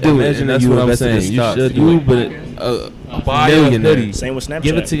push. should do it. Imagine And that that's you what I'm invested in saying. You stocks. should You do but it. buy a Millionaire. hoodie. Same with Snapchat.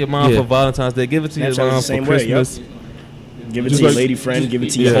 Give it to your mom for Valentine's Day. Give it to your Snapchat is mom the for same way, Christmas. Give it Just to your like- lady friend. Give it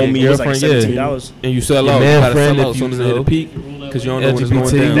to Yeah, your homie. It's like girlfriend, yeah. $17. And you sell Your out. man You gotta friend sell out if as soon you as it hit a know. peak. Because you don't know when it's LGBT.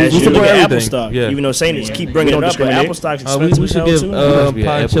 going down. That's We you support look at Apple everything. stock. Yeah. Even though saying it, keep bringing it up, but Apple stock's We expensive as should hell give too.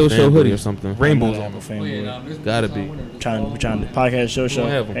 Pod Chill Show fanboy hoodie or or something. Rainbows Rainbows Apple fanboy. Gotta be. Trying to podcast show. We'll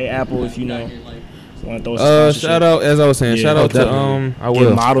have 'em. Hey, Apple, if you know. Want to throw some sponsorship. Shout out, as I was saying, Yeah, shout out to definitely. I Get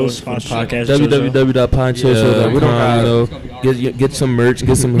will. models for the podcast show. www.podshowshow.com. we don't got- You know, get some merch,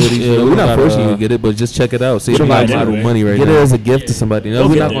 get some hoodies. You know, we're not forcing you to get it, but just check it out. Save you buy a it lot of anyway. money right Get now. it as a gift to somebody. No, We'll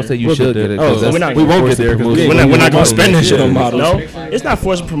we're get not there. gonna say you We'll should get get there. it. Oh, Because we're not- we won't get there because We're not gonna spend that shit on models. No, No, it's not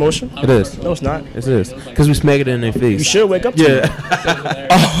forced promotion. it is. No, it's not. It is because we smack it in their face. You should wake up. To Yeah.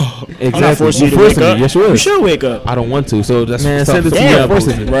 it. I'm not Exactly. forcing you to You're wake forcing me. up. Yes, you You is. should wake up. I don't want to, so that's Man, stop send it to fucking me.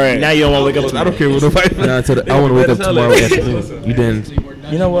 forcing me. Right now, you don't want to wake up. I don't care what nobody. I want to wake up tomorrow afternoon. You didn't.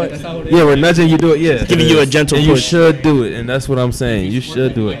 You know what? Yeah, we're nudging you do it. Yeah, Giving you a gentle and push. You should do it, and that's what I'm saying. You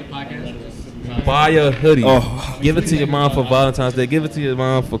should do it. Buy a hoodie. Oh. Give it to your mom for Valentine's Day. Give it to your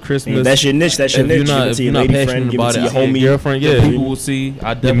mom for Christmas. That's your niche. That's your If niche. you're not, Give it if to you're your not lady friend. passionate Give it about to it, your your homie. girlfriend, yeah, people will see.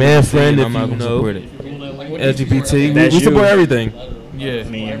 I definitely man see it, friend and if I'm not you gonna know. support it. LGBT, That's we support you. everything. Yeah.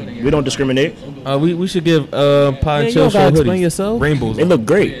 Man, we don't discriminate. We should give Pod you Chill don't Show gotta hoodies. explain yourself. Rainbows. They look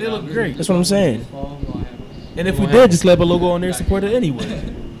great. They look great. That's what I'm saying. And if we did, just slap a logo on there, support it anyway.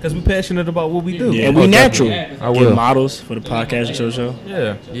 Because we're passionate about what we do. Yeah, and we natural. I Get will. models for the podcast show.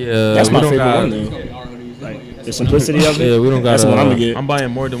 Yeah. Yeah, That's we my don't favorite got- one though. Like the simplicity of it. Yeah, we don't got. That's what I'm gonna get. I'm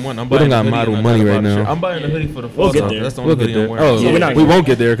buying more than one. I'm We buying don't got a hoodie model and I money got right a now. shirt. I'm buying a hoodie for the fall. We'll get time. there. That's the We'll only get hoodie I'm there. wearing. Oh, Yeah, we're not- we won't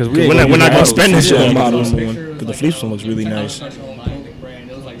get there because We're not gonna spend this shit on Yeah. models because the Fleece one looks really nice.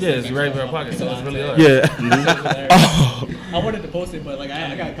 Yeah, it's right in our pocket, so it's really hard. Yeah. Oh, I wanted to post it, but like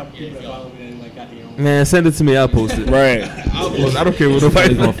I got a couple people that follow me and like got the Man, send it to me. I'll post it. right. I don't care what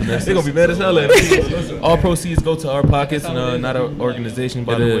nobody's going for. They're gonna be mad as hell at us. All proceeds go to our pockets, and not an organization,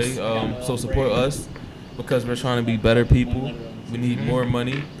 by It the is. way. So support us because we're trying to be better people. We need more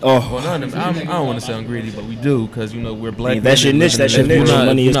money. Oh. Well, none of them. I don't want to sound greedy, but we do because we're black. Yeah, that's men your niche, living that's in your this niche. world.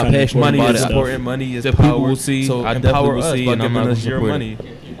 Money is not kinda passionate important about about it. stuff. Important money is The power. people will see. So I empower definitely will us see, by and I'm giving not us your support it. money.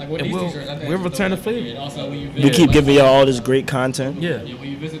 Like with And these we'll t-shirts, I think we'll it's return a dope. favor. And also when you We visit, keep giving y'all all this great content. Yeah. when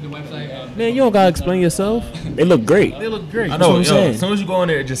you visit the website, Man, you don't gotta explain yourself. They look great. They look great. I That's know. what I'm saying. As soon as you go on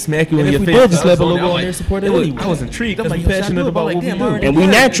there, it just smack you And in if your we face. did, just slap a I was logo like, on there, support it was- anyway. I was intrigued. I'm Because like, we passionate about what we do. And we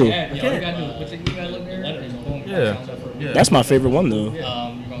natural. yeah, all you gotta do is put you gotta look there, and boom, Yeah. signs up for Yeah. That's my favorite one though. you're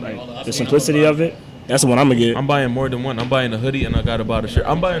gonna get all The simplicity of it. That's the one I'm gonna get. I'm buying more than one. I'm buying a hoodie and I got to buy the shirt.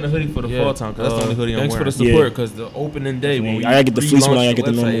 I'm buying a hoodie for the fall time because that's the only hoodie I'm Thanks wearing. for the Yeah. support because the opening day when we I gotta get the fleece one, I relaunched gotta get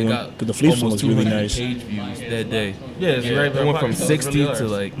the website, normal it one, got 'cause the fleece one almost was really 200 nice. page views that day. Yeah, it's right. It went from 60 to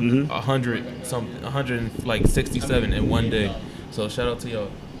like Mhm. 100 something, 167 in one day. So shout out to y'all.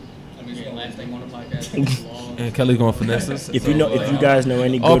 the last thing on the podcast. And Kelly's going finesse us. If you know, if you guys know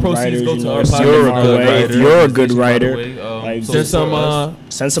any All good proceeds writers, go you to know, our if podcast. you're a Our good writer, writer. if you're a good By the writer, way, Like,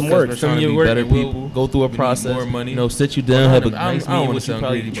 send some work. Some of your work. Better people. Go through a process. More money. Sit you down, have a nice meeting with you.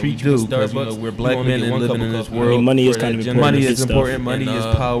 Probably treat you because we're black men and living in this world. Money is kind of important. Money is important. Money is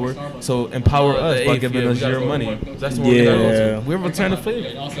power. So empower us by giving us your money. That's what we're returning the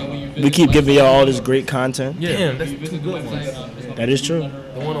favor. We keep giving y'all all this great content. Yeah, that's 2 good ones. That is true.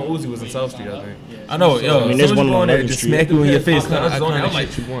 The one on Uzi was in South Street, I think. I know, yo. I mean, there's one on there just smack you in your face. I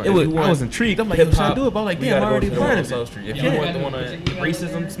was intrigued. I'm like, yo, should I do it? But I'm like, damn, I already heard of South Street. If you want the one on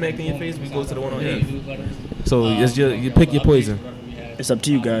racism smacked in your face, we go to the one on 8th. So it's just, you pick your poison. It's up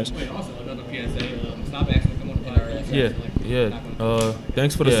to you guys. Yeah.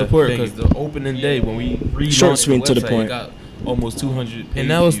 Thanks for the support, because the opening day when we read short, sweet, to the point. Got almost 200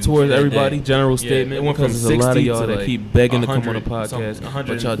 and that was towards everybody. General statement. It went from 60 a lot of y'all that keep begging to come on the podcast,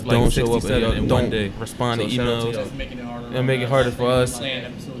 but y'all don't show up and y'all don't respond to emails and make it harder for us.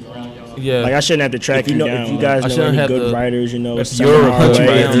 Yeah, like I shouldn't have to track you down. If you guys know any good writers, if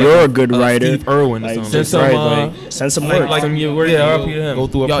you're a good writer, Steve Irwin, like, send some work. Like some your work. Yeah, go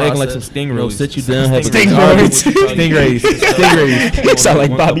through a process. Y'all acting like some stingrays. Sit you down, have stingrays. Sound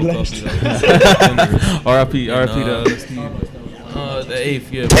like Bobby Lashley. R.I.P. The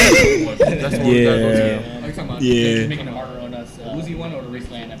 8th, yeah. That's what we gotta go to. Yeah. Making it harder on us. Uzi one or the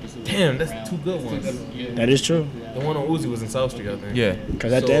Raceland episode? Damn, that's 2 good ones. That is true. The one on Uzi was in South Street, I think. Yeah.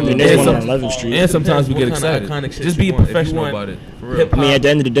 Because at the end of the day, one on 11th Street. And sometimes we get excited. Just be professional about it. For real. I mean, at the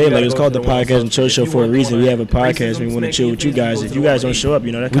end of the day, like, it's called the Podcast and Chill Show for a reason. We have a podcast and we want to chill with you guys. If you guys don't show up,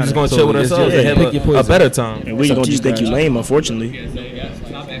 that kind of... We're just going to chill with ourselves and have a better time. And we ain't going to just think you lame, unfortunately.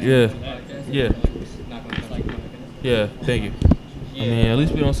 Yeah, thank you. I mean, at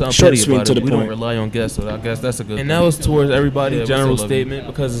least we don't sound short, petty sweet, about to it. the We point. don't rely on guests, so I guess that's a good thing. And that was towards everybody, general statement,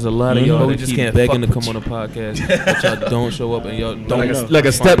 because there's a lot of y'all that just keep begging to come on the podcast, but y'all don't show up and y'all don't like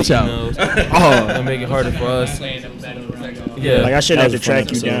a stepchild. And make it harder for us. Yeah, like I shouldn't have to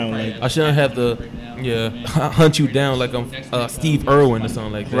track you down. Like, I shouldn't have to, hunt you down like I'm Steve Irwin or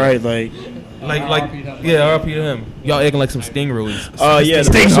something like that. Right, like RP to him. Y'all acting like some stingrays.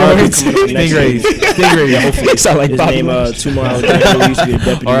 Stingrays. Yeah, hopefully sound like his name. Tumor Alexander used to be a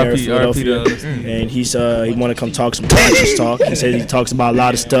deputy mayor of Philadelphia, and he want to come talk some conscious talk. He said he talks about a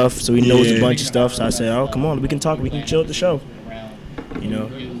lot of stuff, so he knows a bunch of stuff. So I said, oh, come on, we can talk, we can chill at the show.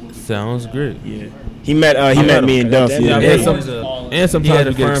 Sounds great. Yeah. He met me and Duff. And sometimes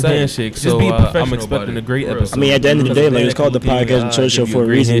we get handshake. So I'm expecting a great episode. I mean, at the end of the day, like, it's called the Podcast and Chill Show for a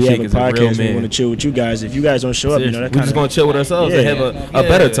reason. We have a podcast. We want to chill with you guys. If you guys don't show up, that kind of... We're just gonna chill with ourselves and have a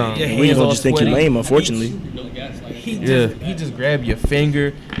better time. We ain't gonna just think you're lame, unfortunately. He just grabbed your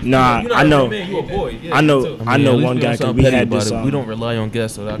finger. Nah, I know. I know one guy, because we had this. We don't rely on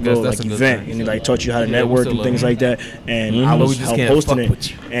guests, so I guess that's a good event, and he like taught you how to network and things like that. And I was hosting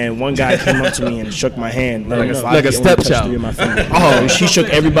it, and one guy came up to me and shook my hand like a stepchild. Oh, he shook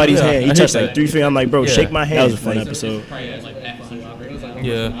everybody's hand. He touched like 3 fingers. I'm like, bro, shake my hand. That was a fun episode.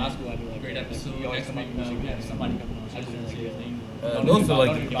 Yeah. Those are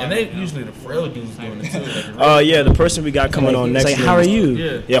and they usually the frail dudes doing it too. The person we got coming on next. It's like, how are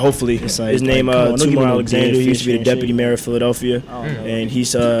you? Yeah, hopefully. His name Tumor Alexander. He used to be the deputy mayor of Philadelphia, and he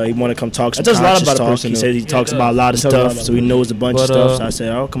want to come talk some conscious talk. He said he talks about a lot of stuff, so he knows a bunch of stuff. So I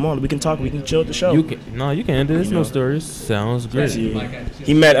said, oh, come on, we can talk, we can chill at the show. You can. There's no stories. Sounds great.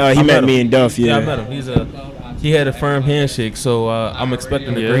 He met me and Duff. Yeah, I met him. He had a firm handshake, so I'm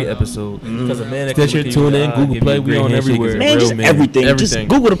expecting a great episode. Stitcher, TuneIn, Google Play, we on everywhere. Man, just everything. Just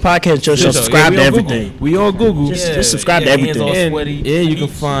Google the Podcast Show. Subscribe to everything. We on Google. Just subscribe to everything. And you can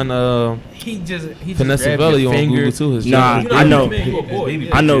find Vanessa Velli on Google too. Nah, I know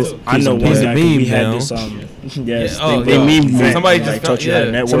one guy. We had this. Yes, they memed me. Somebody just taught you how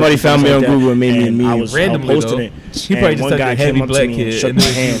to network. Somebody found me on Google and made me a meme. I was posting it. He probably just one guy came up to me and shook my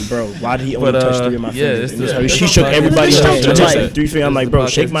hand, bro. Why did he only touch 3 of my fingers? She shook everybody's hand. She touched like 3 fingers. I'm like, bro,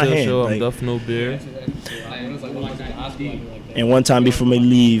 shake my hand. I'm Duff No Beer. And one time before we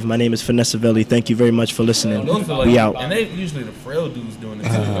leave, my name is Vanessa Velli. Thank you very much for listening. We out. And they usually the frail dudes doing it too.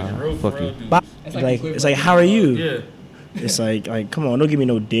 Like real frail dudes. It's like, how are you? Yeah. It's like, come on, don't give me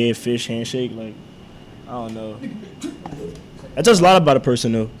no dead fish handshake. Like, I don't know. That tells a lot about a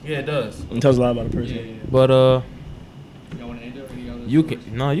person, though. Yeah, it does. It tells a lot about a person. Yeah. But you can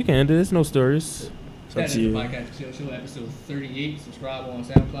end it. There's no stories. It's up to you. Podcast Show episode 38. Subscribe on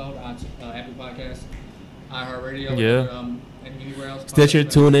SoundCloud, on Apple Podcasts, iHeartRadio. And anywhere else. Stitcher,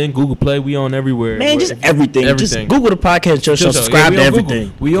 TuneIn, Google Play. We on everywhere. Man, just everything. Just Google the Podcast Show. Subscribe to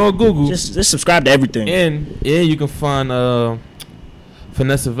everything. We on Google. Just subscribe to everything. And you can find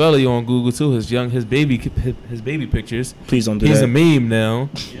Vanessa Velli on Google too. His baby pictures. Please don't do He's that. a meme now.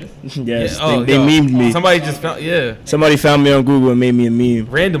 Yes, Yeah. they memed me. Somebody found me on Google and made me a meme.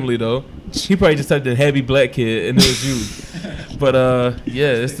 Randomly though. He probably just typed in "heavy black kid" and it was you. But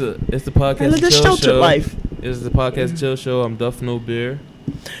it's the podcast chill show. Life. It's the podcast chill show. I'm Duff No Beer.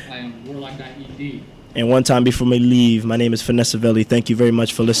 I am Warlock.ed. And one time before we leave, my name is Vanessa Velli. Thank you very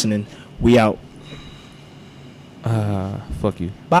much for listening. We out. Fuck you. Bye.